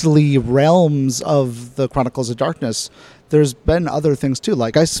ghostly realms of the Chronicles of Darkness, there's been other things too.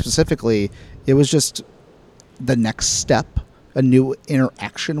 Like Geist specifically, it was just the next step, a new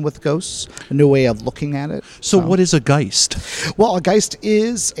interaction with ghosts, a new way of looking at it. So what is a Geist? Well, a Geist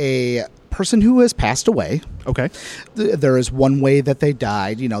is a person who has passed away. Okay. There is one way that they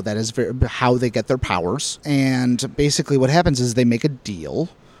died, that is how they get their powers. And basically what happens is they make a deal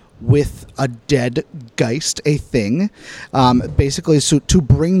with a dead Geist, a thing, basically to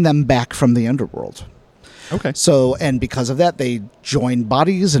bring them back from the underworld. Okay. So, and because of that, they join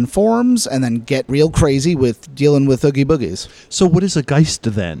bodies and forms and then get real crazy with dealing with Oogie Boogies. So what is a Geist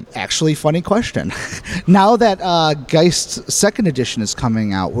then? Actually, funny question. Now that Geist 2nd edition is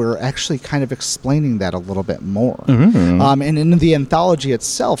coming out, we're actually kind of explaining that a little bit more. And in the anthology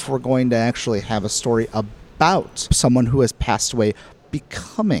itself, we're going to actually have a story about someone who has passed away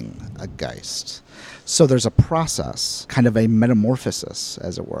becoming a Geist. So there's a process, kind of a metamorphosis,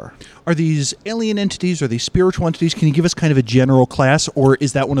 as it were. Are these alien entities? Are these spiritual entities? Can you give us kind of a general class, or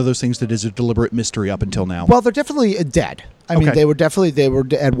is that one of those things that is a deliberate mystery up until now? Well, they're definitely dead. I mean, they were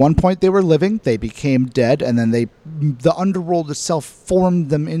at one point they were living, they became dead, and then the underworld itself formed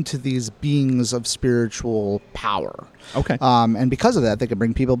them into these beings of spiritual power. Okay. And because of that, they can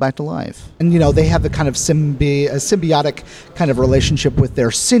bring people back to life. And, they have the kind of symbiotic kind of relationship with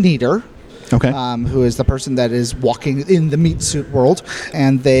their Sin Eater. Okay. Who is the person that is walking in the meat suit world,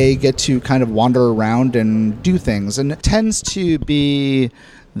 and they get to kind of wander around and do things. And it tends to be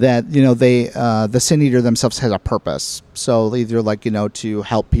that the Sin Eater themselves has a purpose. So either to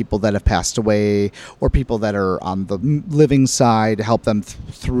help people that have passed away, or people that are on the living side, help them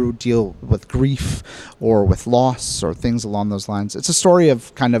through deal with grief or with loss or things along those lines. It's a story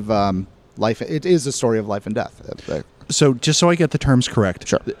of kind of life. It is a story of life and death. So just so I get the terms correct,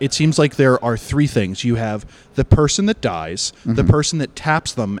 Sure. It seems like there are three things. You have the person that dies, the person that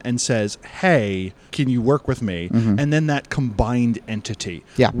taps them and says, hey, can you work with me? And then that combined entity.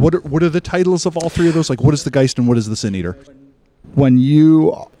 Yeah. What are the titles of all three of those? Like, what is the Geist and what is the Sin Eater? When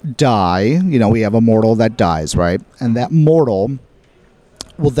you die, we have a mortal that dies, right? And that mortal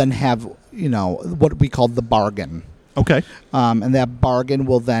will then have, what we call the bargain. Okay. And that bargain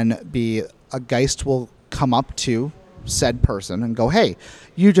will then be a Geist will come up to said person and go, hey,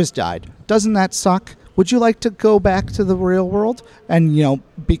 you just died. Doesn't that suck? Would you like to go back to the real world? And,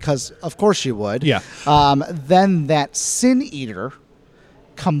 because of course you would. Yeah. Then that Sin Eater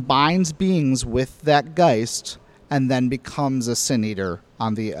combines beings with that Geist and then becomes a Sin Eater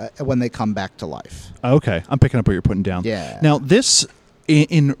on the when they come back to life. Okay. I'm picking up what you're putting down. Yeah. Now, this...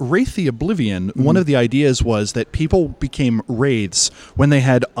 In Wraith the Oblivion, one of the ideas was that people became wraiths when they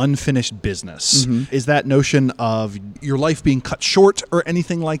had unfinished business. Is that notion of your life being cut short or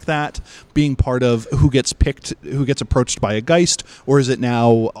anything like that being part of who gets picked, who gets approached by a Geist, or is it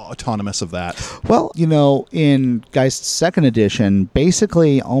now autonomous of that? Well, in Geist 2nd edition,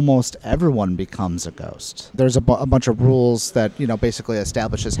 basically almost everyone becomes a ghost. There's a bunch of rules that, basically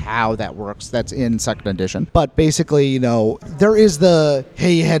establishes how that works. That's in 2nd edition. But basically, there is the,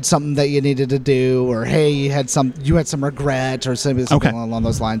 hey, you had something that you needed to do, or hey, you had some regret, or something along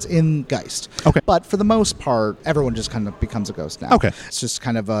those lines in Geist. Okay. But for the most part, everyone just kind of becomes a ghost now. Okay. It's just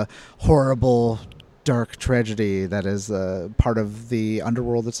kind of a horrible, dark tragedy that is part of the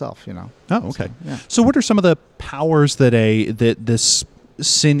underworld itself, Oh, okay. So, yeah. So what are some of the powers that this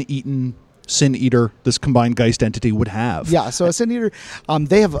Sin Eater, this combined Geist entity would have? Yeah, so a Sin Eater,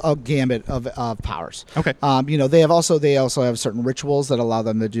 they have a gambit of powers. Okay. They also have certain rituals that allow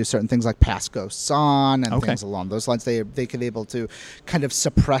them to do certain things like pass ghosts on and things along those lines. They can able to kind of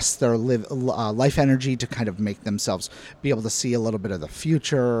suppress their life energy to kind of make themselves be able to see a little bit of the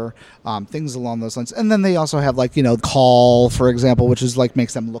future, things along those lines. And then they also have call, for example, which is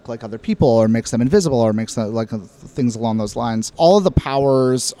makes them look like other people, or makes them invisible, or makes them things along those lines. All of the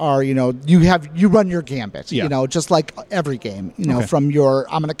powers are you run your gambit, just like every game, from your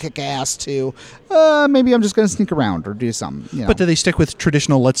I'm gonna kick ass to maybe I'm just gonna sneak around or do something. But do they stick with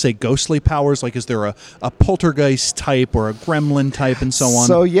traditional, let's say, ghostly powers? Like, is there a poltergeist type or a gremlin type and so on?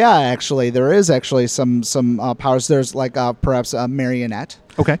 So yeah, actually, there is actually some powers. There's perhaps a marionette.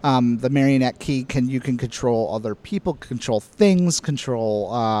 Okay. The marionette key you can control other people, control things, control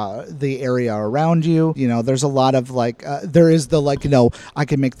the area around you. There's a lot of there is the I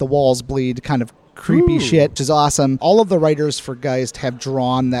can make the walls bleed kind of creepy shit, which is awesome. All of the writers for Geist have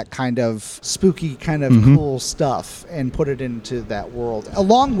drawn that kind of spooky, kind of cool stuff and put it into that world,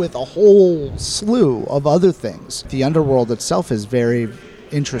 along with a whole slew of other things. The underworld itself is very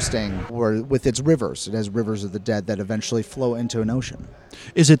interesting with its rivers. It has rivers of the dead that eventually flow into an ocean.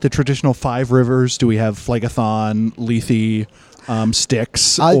 Is it the traditional 5 rivers? Do we have Phlegethon, Lethe,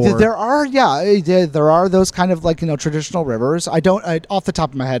 Styx? There are those kind of traditional rivers. I don't off the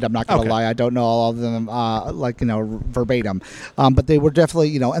top of my head, I'm not going to lie, I don't know all of them verbatim, but they were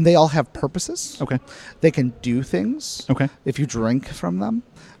definitely and they all have purposes. Okay. They can do things. Okay. If you drink from them.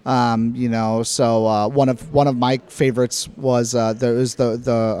 So one of my favorites was there is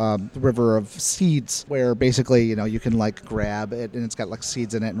the river of seeds, where basically you can grab it and it's got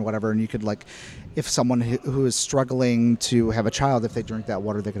seeds in it and whatever, and you could if someone who is struggling to have a child, if they drink that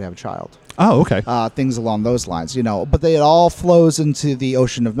water, they could have a child. Oh, okay. Things along those lines, But it all flows into the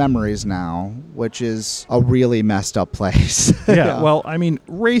ocean of memories now, which is a really messed up place. Yeah, well, I mean,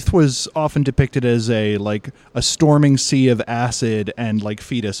 Wraith was often depicted as a storming sea of acid and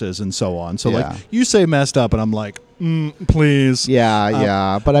fetuses and so on. So Yeah. you say messed up, and I'm like, please.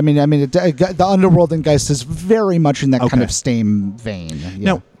 Yeah. But I mean, the underworld in Geist is very much in that kind of same vein.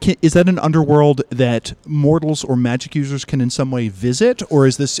 Yeah. Now, is that an underworld that mortals or magic users can in some way visit, or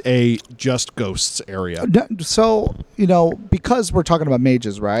is this a just ghosts area? So, because we're talking about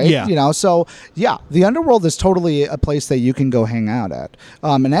mages, right? Yeah. So, yeah, the underworld is totally a place that you can go hang out at.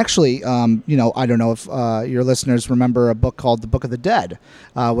 And actually, I don't know if your listeners remember a book called The Book of the Dead,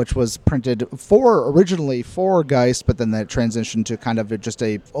 which was printed originally for Geist, but then that transitioned to kind of just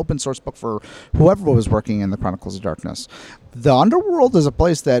a open source book for whoever was working in the Chronicles of Darkness. The underworld is a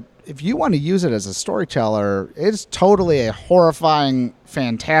place that, if you want to use it as a storyteller, it's totally a horrifying,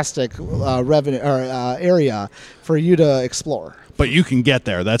 fantastic area for you to explore. But you can get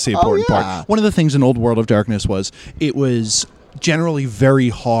there. That's the important part. One of the things in Old World of Darkness was it was generally very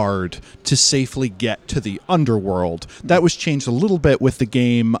hard to safely get to the underworld. That was changed a little bit with the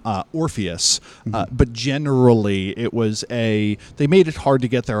game Orpheus, but generally it was they made it hard to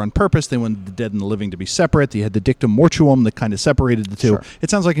get there on purpose. They wanted the dead and the living to be separate. You had the dictum mortuum that kind of separated the two. Sure. It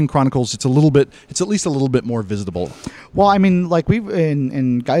sounds like in Chronicles it's at least a little bit more visible. Well, I mean, we've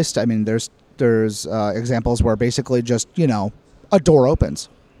in Geist, I mean, there's examples where basically just a door opens.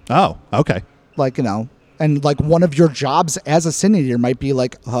 Oh, okay. And one of your jobs as a Sin Eater might be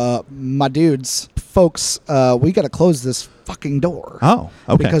my dudes, folks, we got to close this fucking door. Oh,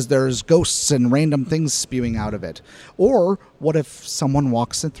 okay. Because there's ghosts and random things spewing out of it. Or what if someone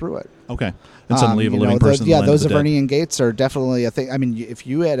walks in through it? Okay. And suddenly you have a living person. Those Avernian gates are definitely a thing. I mean, if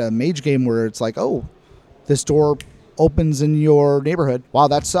you had a mage game where it's this door opens in your neighborhood, wow,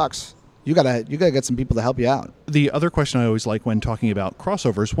 that sucks. You gotta get some people to help you out. The other question I always like when talking about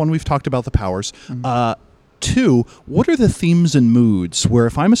crossovers, one, we've talked about the powers. Two, what are the themes and moods where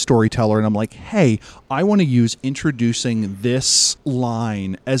if I'm a storyteller and I'm like, hey, I want to use introducing this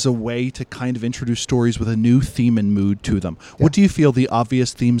line as a way to kind of introduce stories with a new theme and mood to them. Yeah. What do you feel the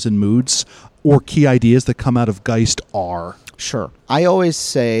obvious themes and moods or key ideas that come out of Geist are? Sure. I always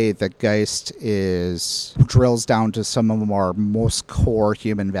say that Geist drills down to some of our most core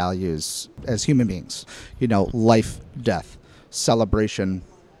human values as human beings. Life, death, celebration,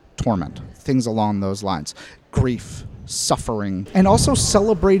 torment, things along those lines. Grief, suffering, and also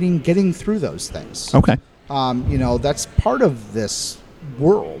celebrating getting through those things. Okay. That's part of this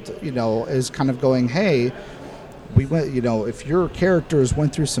world, is kind of going, hey, we went, if your characters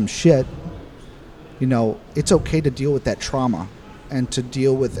went through some shit, it's okay to deal with that trauma and to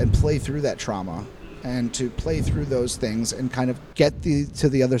deal with and play through that trauma and to play through those things and kind of get to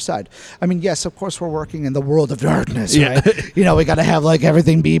the other side. I mean, yes, of course, we're working in the world of darkness, right? We got to have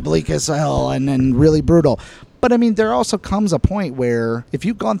everything be bleak as hell and really brutal. But I mean, there also comes a point where if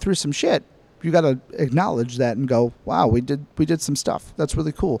you've gone through some shit, you got to acknowledge that and go, wow, we did some stuff. That's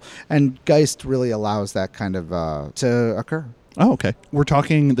really cool. And Geist really allows that kind of to occur. Oh, okay.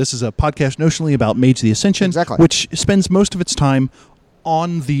 This is a podcast notionally about Mage the Ascension, exactly, which spends most of its time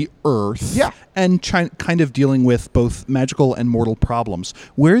on the Earth, and kind of dealing with both magical and mortal problems.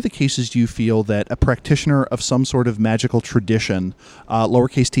 Where are the cases do you feel that a practitioner of some sort of magical tradition,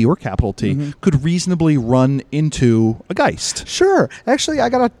 lowercase t or capital T, could reasonably run into a Geist? Sure. Actually, I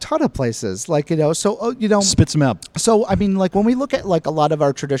got a ton of places. Spits them out. So, I mean, when we look at a lot of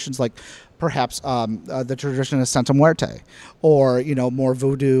our traditions, perhaps the tradition of Santa Muerte, or more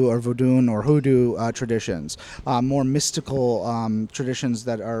voodoo or voodoo or hoodoo traditions, more mystical traditions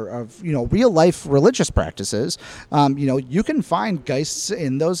that are of real life religious practices. You can find Geists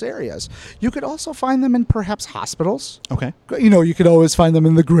in those areas. You could also find them in perhaps hospitals. Okay. You could always find them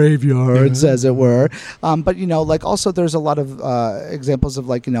in the graveyards, as it were. But also there's a lot of examples of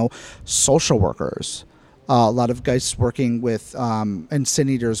social workers. A lot of Geists working with, and Sin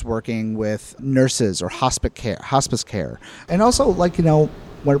Eaters working with nurses or hospice care. And also,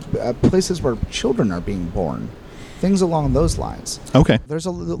 where places where children are being born. Things along those lines. Okay. There's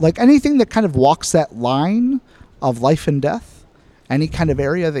anything that kind of walks that line of life and death, any kind of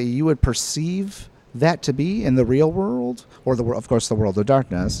area that you would perceive that to be in the real world, or of course the world of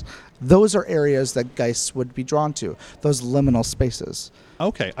darkness, those are areas that Geists would be drawn to, those liminal spaces.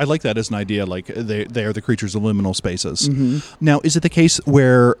 Okay, I like that as an idea, they are the creatures of liminal spaces. Now, is it the case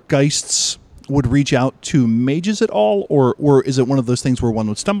where Geists would reach out to mages at all, or is it one of those things where one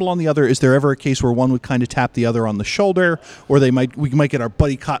would stumble on the other? Is there ever a case where one would kind of tap the other on the shoulder, or we might get our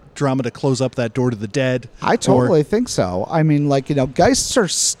buddy cop drama to close up that door to the dead? I totally think so. I mean, like, geists are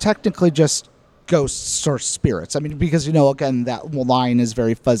technically just ghosts or spirits. I mean, because, again, that line is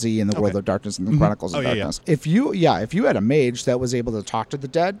very fuzzy in the World of Darkness and the Chronicles of Darkness. Yeah. If you had a mage that was able to talk to the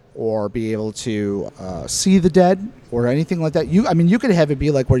dead or be able to see the dead or anything like that, you could have it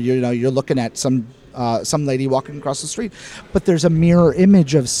be like where you're looking at some lady walking across the street, but there's a mirror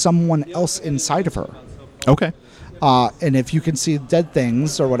image of someone else inside of her. Okay. And if you can see dead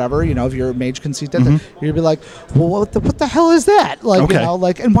things or whatever, if your mage can see dead things, you'd be like, well, what the hell is that? Like,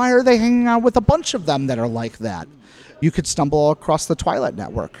 Okay. and why are they hanging out with a bunch of them that are like that? You could stumble across the Twilight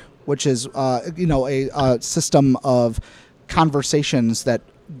Network, which is, a system of conversations that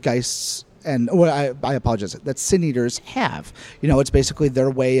geists I apologize, that Sin Eaters have. It's basically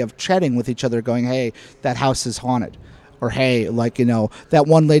their way of chatting with each other, going, hey, that house is haunted. Or, hey, that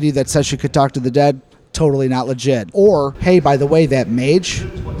one lady that says she could talk to the dead, totally not legit. Or, hey, by the way, that mage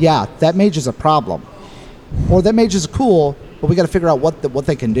is a problem. Or that mage is cool, but we got to figure out what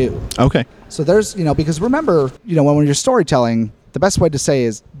they can do. Okay. So there's, because remember, when you're storytelling, the best way to say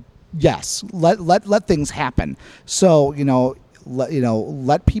is, yes, let things happen. So,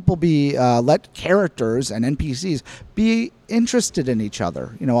 let people be, let characters and NPCs be interested in each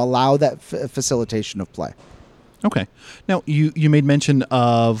other. Allow that facilitation of play. Okay. Now, you made mention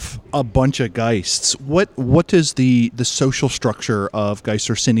of a bunch of geists. What does the social structure of geists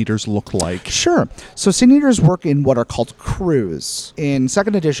or Sin Eaters look like? Sure. So Sin Eaters work in what are called crews. In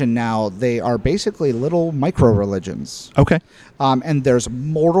 2nd edition now, they are basically little micro-religions. Okay. And there's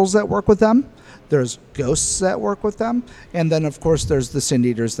mortals that work with them. There's ghosts that work with them. And then, of course, there's the Sin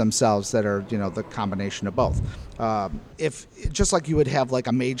Eaters themselves that are, the combination of both. If just like you would have like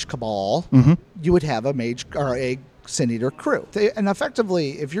a mage cabal, you would have a mage or a Sin Eater crew. And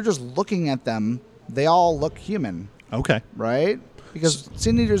effectively, if you're just looking at them, they all look human. Okay. Right? Because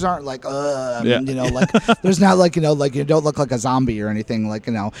Sin Eaters aren't like, Yeah. there's not like, you don't look like a zombie or anything. Like,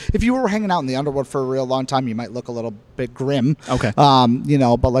 if you were hanging out in the underworld for a real long time, you might look a little bit grim. Okay.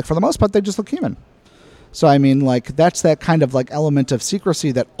 But like for the most part, they just look human. So, I mean, like, that's that kind of like element of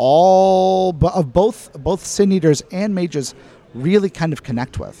secrecy that both Sin Eaters and mages really kind of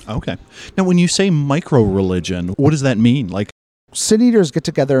connect with. Okay. Now, when you say micro-religion, what does that mean? Like, Sin Eaters get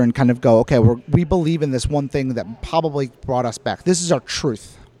together and kind of go, okay, we believe in this one thing that probably brought us back. This is our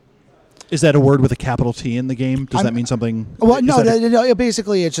truth. is that a word with a capital T in the game? Does that mean something? Well, no.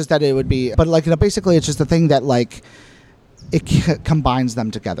 Basically, it's just that it would be, but like, basically, it's just the thing that like it combines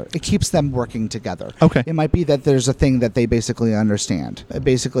them together. It keeps them working together. Okay. It might be that there's a thing that they basically understand. It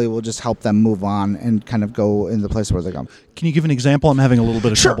basically will just help them move on and kind of go in the place where they go. Can you give an example? I'm having a little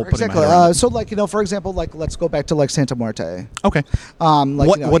bit of trouble putting exactly. my head around it. So, like, for example, like, let's go back to like Santa Muerte. Okay.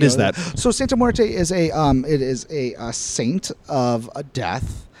 What is that? So Santa Muerte is a saint of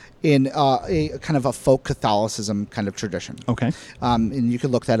death in a kind of a folk Catholicism kind of tradition. Okay. And you can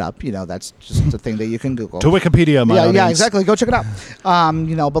look that up. That's just a thing that you can Google. To Wikipedia, my audience. Yeah, exactly. Go check it out.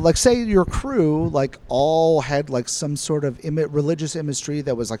 But like, say your crew like all had like some sort of religious imagery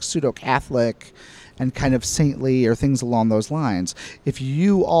that was like pseudo-Catholic and kind of saintly or things along those lines. If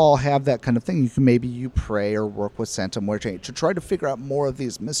you all have that kind of thing, you pray or work with Santa Muerte to try to figure out more of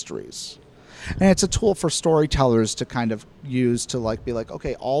these mysteries. And it's a tool for storytellers to kind of use to like be like,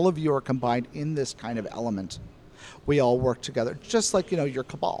 okay, all of you are combined in this kind of element. We all work together, just like, your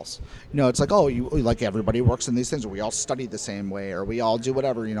cabals. It's like, oh, you like everybody works in these things, or we all study the same way, or we all do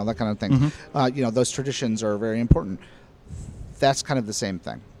whatever, that kind of thing. Mm-hmm. Those traditions are very important. That's kind of the same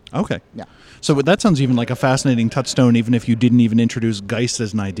thing. Okay. Yeah. So that sounds even like a fascinating touchstone, even if you didn't even introduce Geist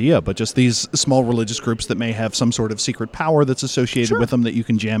as an idea, but just these small religious groups that may have some sort of secret power that's associated with them that you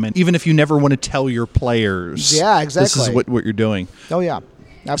can jam in, even if you never want to tell your players. Yeah, exactly. This is what you're doing. Oh yeah,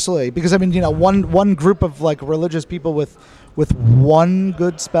 absolutely. Because one group of like religious people with one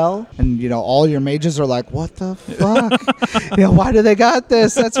good spell, and all your mages are like, what the fuck? Why do they got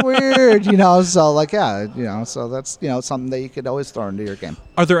this? That's weird. So like, yeah, so that's something that you could always throw into your game.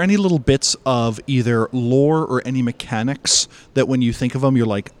 Are there any little bits of either lore or any mechanics that when you think of them, you're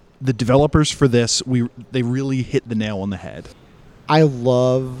like, the developers for this, they really hit the nail on the head? I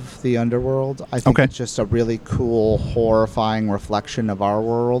love the underworld. I think Okay. it's just a really cool, horrifying reflection of our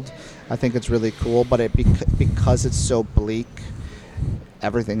world. I think it's really cool, but because it's so bleak,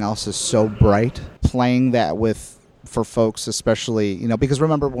 everything else is so bright. Playing that with for folks, especially, because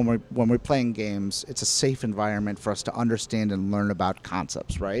remember when we're playing games, it's a safe environment for us to understand and learn about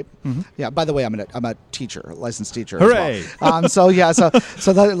concepts, right? Mm-hmm. Yeah. By the way, I'm a teacher, a licensed teacher. Hooray! As well. So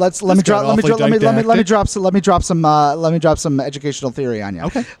let me drop some educational theory on you.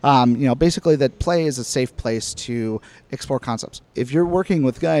 Okay. Basically that play is a safe place to explore concepts. If you're working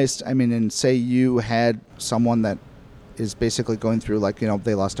with Geist, and say you had someone that is basically going through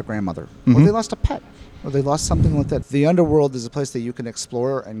they lost a grandmother, mm-hmm. or they lost a pet, or they lost something like that. The underworld is a place that you can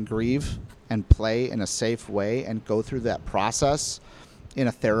explore and grieve and play in a safe way and go through that process in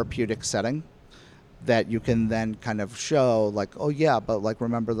a therapeutic setting that you can then kind of show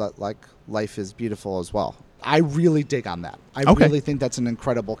remember that life is beautiful as well. I really dig on that. I really think that's an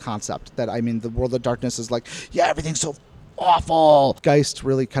incredible concept. That the World of Darkness is everything's so awful. Geist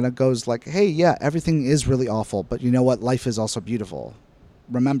really kind of goes hey, yeah, everything is really awful, but you know what? Life is also beautiful.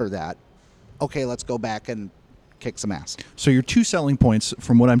 Remember that. Okay, let's go back and kick some ass. So your two selling points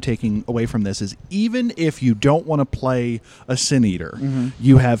from what I'm taking away from this is, even if you don't want to play a Sin Eater, mm-hmm.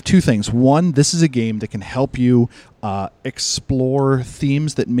 you have two things. One, this is a game that can help you explore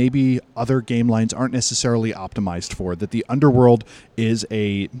themes that maybe other game lines aren't necessarily optimized for, that the underworld is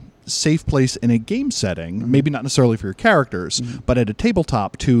a safe place in a game setting, mm-hmm. maybe not necessarily for your characters, mm-hmm. but at a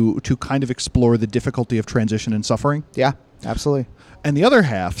tabletop to kind of explore the difficulty of transition and suffering. Yeah, absolutely. And the other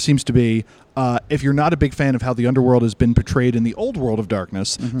half seems to be, if you're not a big fan of how the underworld has been portrayed in the old World of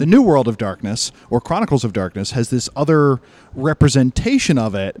Darkness, mm-hmm. the new World of Darkness, or Chronicles of Darkness, has this other representation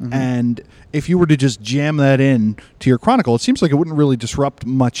of it. Mm-hmm. And if you were to just jam that in to your Chronicle, it seems like it wouldn't really disrupt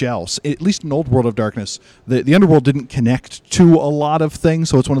much else. At least in old World of Darkness, the underworld didn't connect to a lot of things,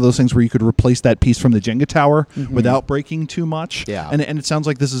 so it's one of those things where you could replace that piece from the Jenga tower mm-hmm. without breaking too much. Yeah. And it sounds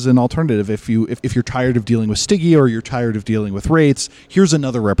like this is an alternative. If you're tired of dealing with Stygia, or you're tired of dealing with Wraiths, here's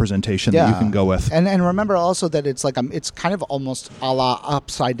another representation that you can go with. And remember also that it's it's kind of almost a la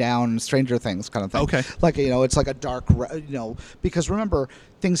Upside Down Stranger Things kind of thing. Okay. It's like a dark, because remember,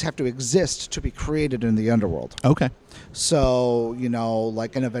 things have to exist to be created in the underworld. Okay. So,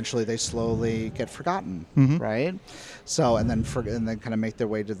 and eventually they slowly get forgotten, mm-hmm. right? So, and then kind of make their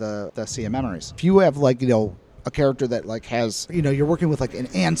way to the Sea of Memories. If you have a character that has, you're working with an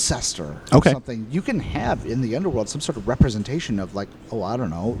ancestor or something, you can have in the underworld some sort of representation of I don't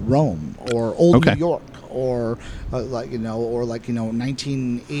know, Rome or old New York or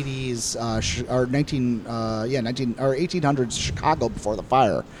 1980s or 1800s Chicago before the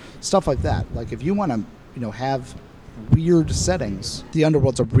fire, stuff like that. If you want to have weird settings, the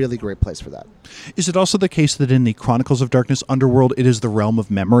underworld's a really great place for that. Is it also the case that in the Chronicles of Darkness underworld, it is the realm of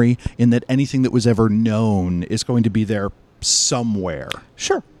memory, in that anything that was ever known is going to be there somewhere?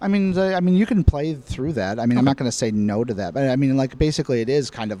 Sure. You can play through that. I'm not going to say no to that, but basically it is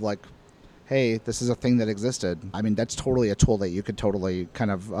kind of hey, this is a thing that existed. That's totally a tool that you could totally kind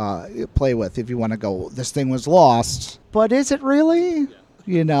of play with if you want to go, this thing was lost, but is it really?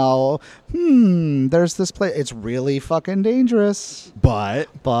 There's this place. It's really fucking dangerous. But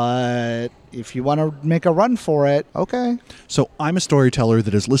if you want to make a run for it, okay. So I'm a storyteller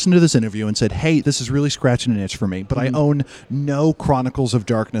that has listened to this interview and said, hey, this is really scratching an itch for me, but I own no Chronicles of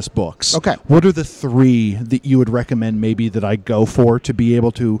Darkness books. Okay. What are the three that you would recommend maybe that I go for to be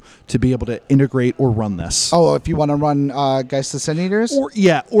able to integrate or run this? Oh, if you want to run Geist of Sin Eaters? Or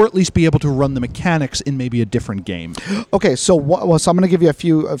at least be able to run the mechanics in maybe a different game. Okay, so so I'm going to give you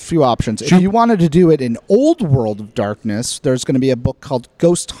a few options. Sure. If you wanted to do it in old World of Darkness, there's going to be a book called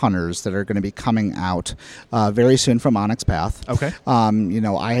Ghost Hunters that are going to be coming out very soon from Onyx Path. Okay.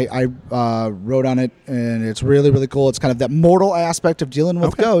 I wrote on it, and it's really, really cool. It's kind of that mortal aspect of dealing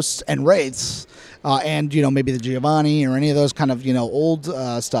with ghosts and wraiths. And maybe the Giovanni or any of those kind of old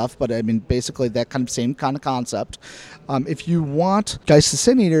stuff, but basically that kind of same kind of concept. If you want Geist of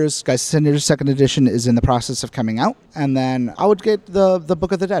Sin Eaters, Geist of Sin Eaters 2nd edition is in the process of coming out, and then I would get the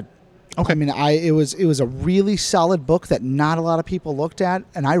Book of the Dead. Okay. It was a really solid book that not a lot of people looked at,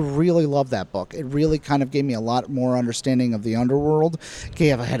 and I really loved that book. It really kind of gave me a lot more understanding of the underworld.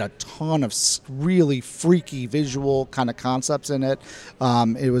 It had a ton of really freaky visual kind of concepts in it.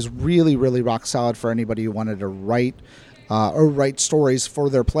 It was really, really rock solid for anybody who wanted to write stories for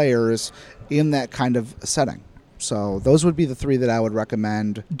their players in that kind of setting. So those would be the three that I would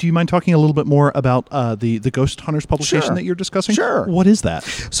recommend. Do you mind talking a little bit more about the Ghost Hunters publication that you're discussing? Sure. What is that?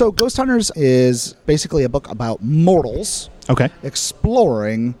 So Ghost Hunters is basically a book about mortals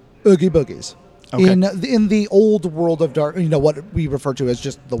exploring Oogie Boogies. Okay. in the old World of Dark, what we refer to as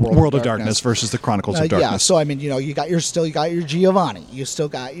just the World of Darkness versus the Chronicles of Darkness. Yeah, so I mean, you got your Giovanni, you still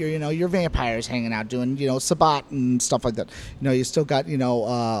got your vampires hanging out doing Sabbat and stuff like that. You still got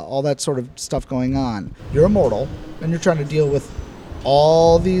all that sort of stuff going on. You're immortal, and you're trying to deal with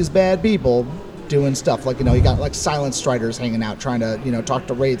all these bad people doing stuff like you got like silent striders hanging out trying to talk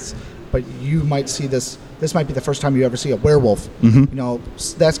to wraiths, but you might see this might be the first time you ever see a werewolf.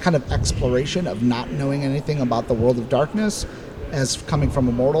 That's kind of exploration of not knowing anything about the World of Darkness as coming from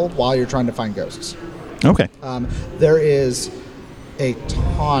a mortal while you're trying to find ghosts. Okay. There is a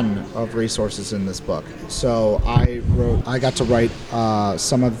ton of resources in this book. So I got to write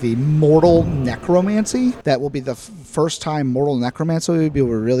some of the mortal necromancy. That will be the first time mortal necromancy will be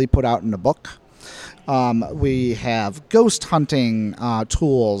really put out in a book. We have ghost hunting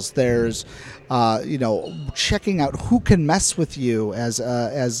tools. There's checking out who can mess with you as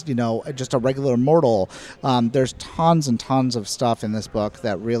just a regular mortal. There's tons and tons of stuff in this book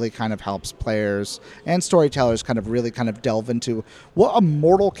that really kind of helps players and storytellers kind of delve into what a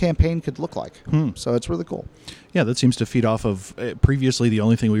mortal campaign could look like. So it's really cool. Yeah, that seems to feed off of previously the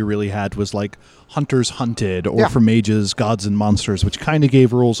only thing we really had was like Hunters Hunted or for mages, Gods and Monsters, which kind of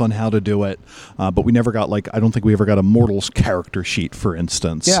gave rules on how to do it. But we never got I don't think we ever got a Mortals character sheet, for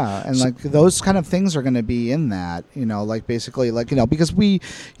instance. Yeah, and those kind of things are going to be in that, basically because we,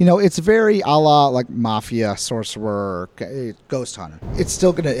 it's very a la like Mafia, Sorcerer, Ghost Hunter. It's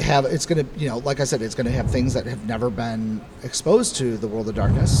still going to have, like I said, it's going to have things that have never been exposed to the World of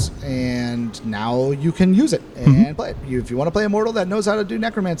Darkness, and now you can use it and play it. If you want to play a mortal that knows how to do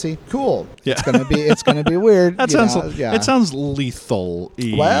necromancy, cool. Yeah. It's gonna be weird. It sounds lethal.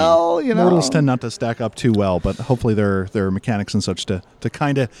 Well, mortals tend not to stack up too well, but hopefully there are mechanics and such to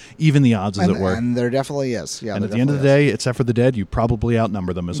kind of even the odds, as it were. And there definitely is. Yeah. And at the end of the day, except for the dead, you probably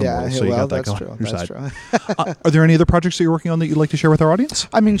outnumber them as a mortal. So you got that going on your side. True. Are there any other projects that you're working on that you'd like to share with our audience?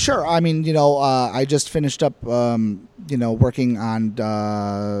 I mean, sure. I mean, I just finished up, working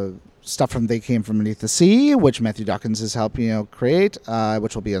on stuff from They Came From Beneath the Sea, which Matthew Dawkins has helped create,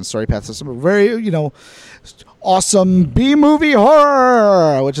 which will be on StoryPath System. Very awesome B-movie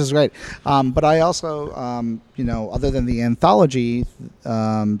horror, which is great. But I also other than the anthology,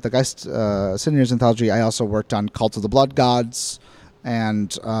 the Geist Cinears anthology, I also worked on Cult of the Blood Gods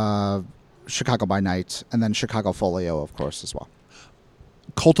and Chicago by Night, and then Chicago Folio, of course, as well.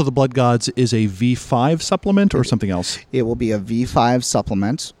 Cult of the Blood Gods is a V5 supplement or something else? It will be a V5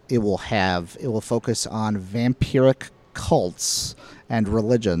 supplement. It will focus on vampiric cults and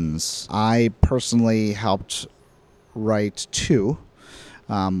religions. I personally helped write two.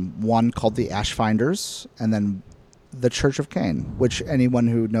 One called the Ashfinders, and then the Church of Cain, which anyone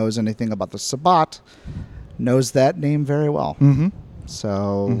who knows anything about the Sabbat knows that name very well. Mm-hmm.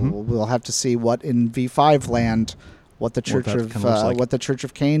 So we'll have to see what in V5 land what the Church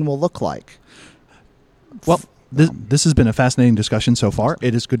of Cain will look like. Well, this has been a fascinating discussion so far.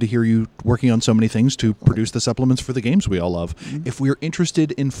 It is good to hear you working on so many things to produce the supplements for the games we all love. Mm-hmm. If we're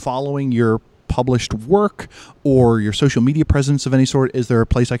interested in following your published work or your social media presence of any sort, is there a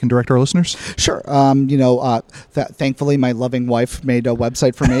place I can direct our listeners? Sure. Thankfully, my loving wife made a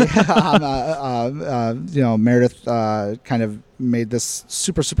website for me. Meredith kind of made this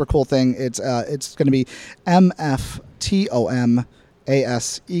super, super cool thing. It's going to be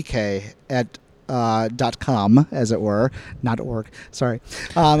MFTOMASEK at .com, as it were, not .org. Sorry,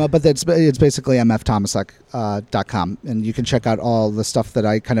 but it's basically mftomasek.com, and you can check out all the stuff that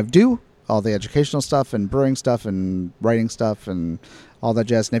I kind of do, all the educational stuff and brewing stuff and writing stuff and all that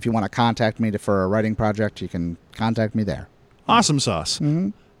jazz. And if you want to contact me for a writing project, you can contact me there. Awesome sauce.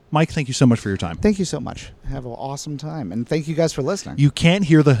 Mm-hmm. Mike, thank you so much for your time. Thank you so much. Have an awesome time. And thank you guys for listening. You can't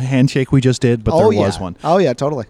hear the handshake we just did, but there was one. Oh, yeah, totally.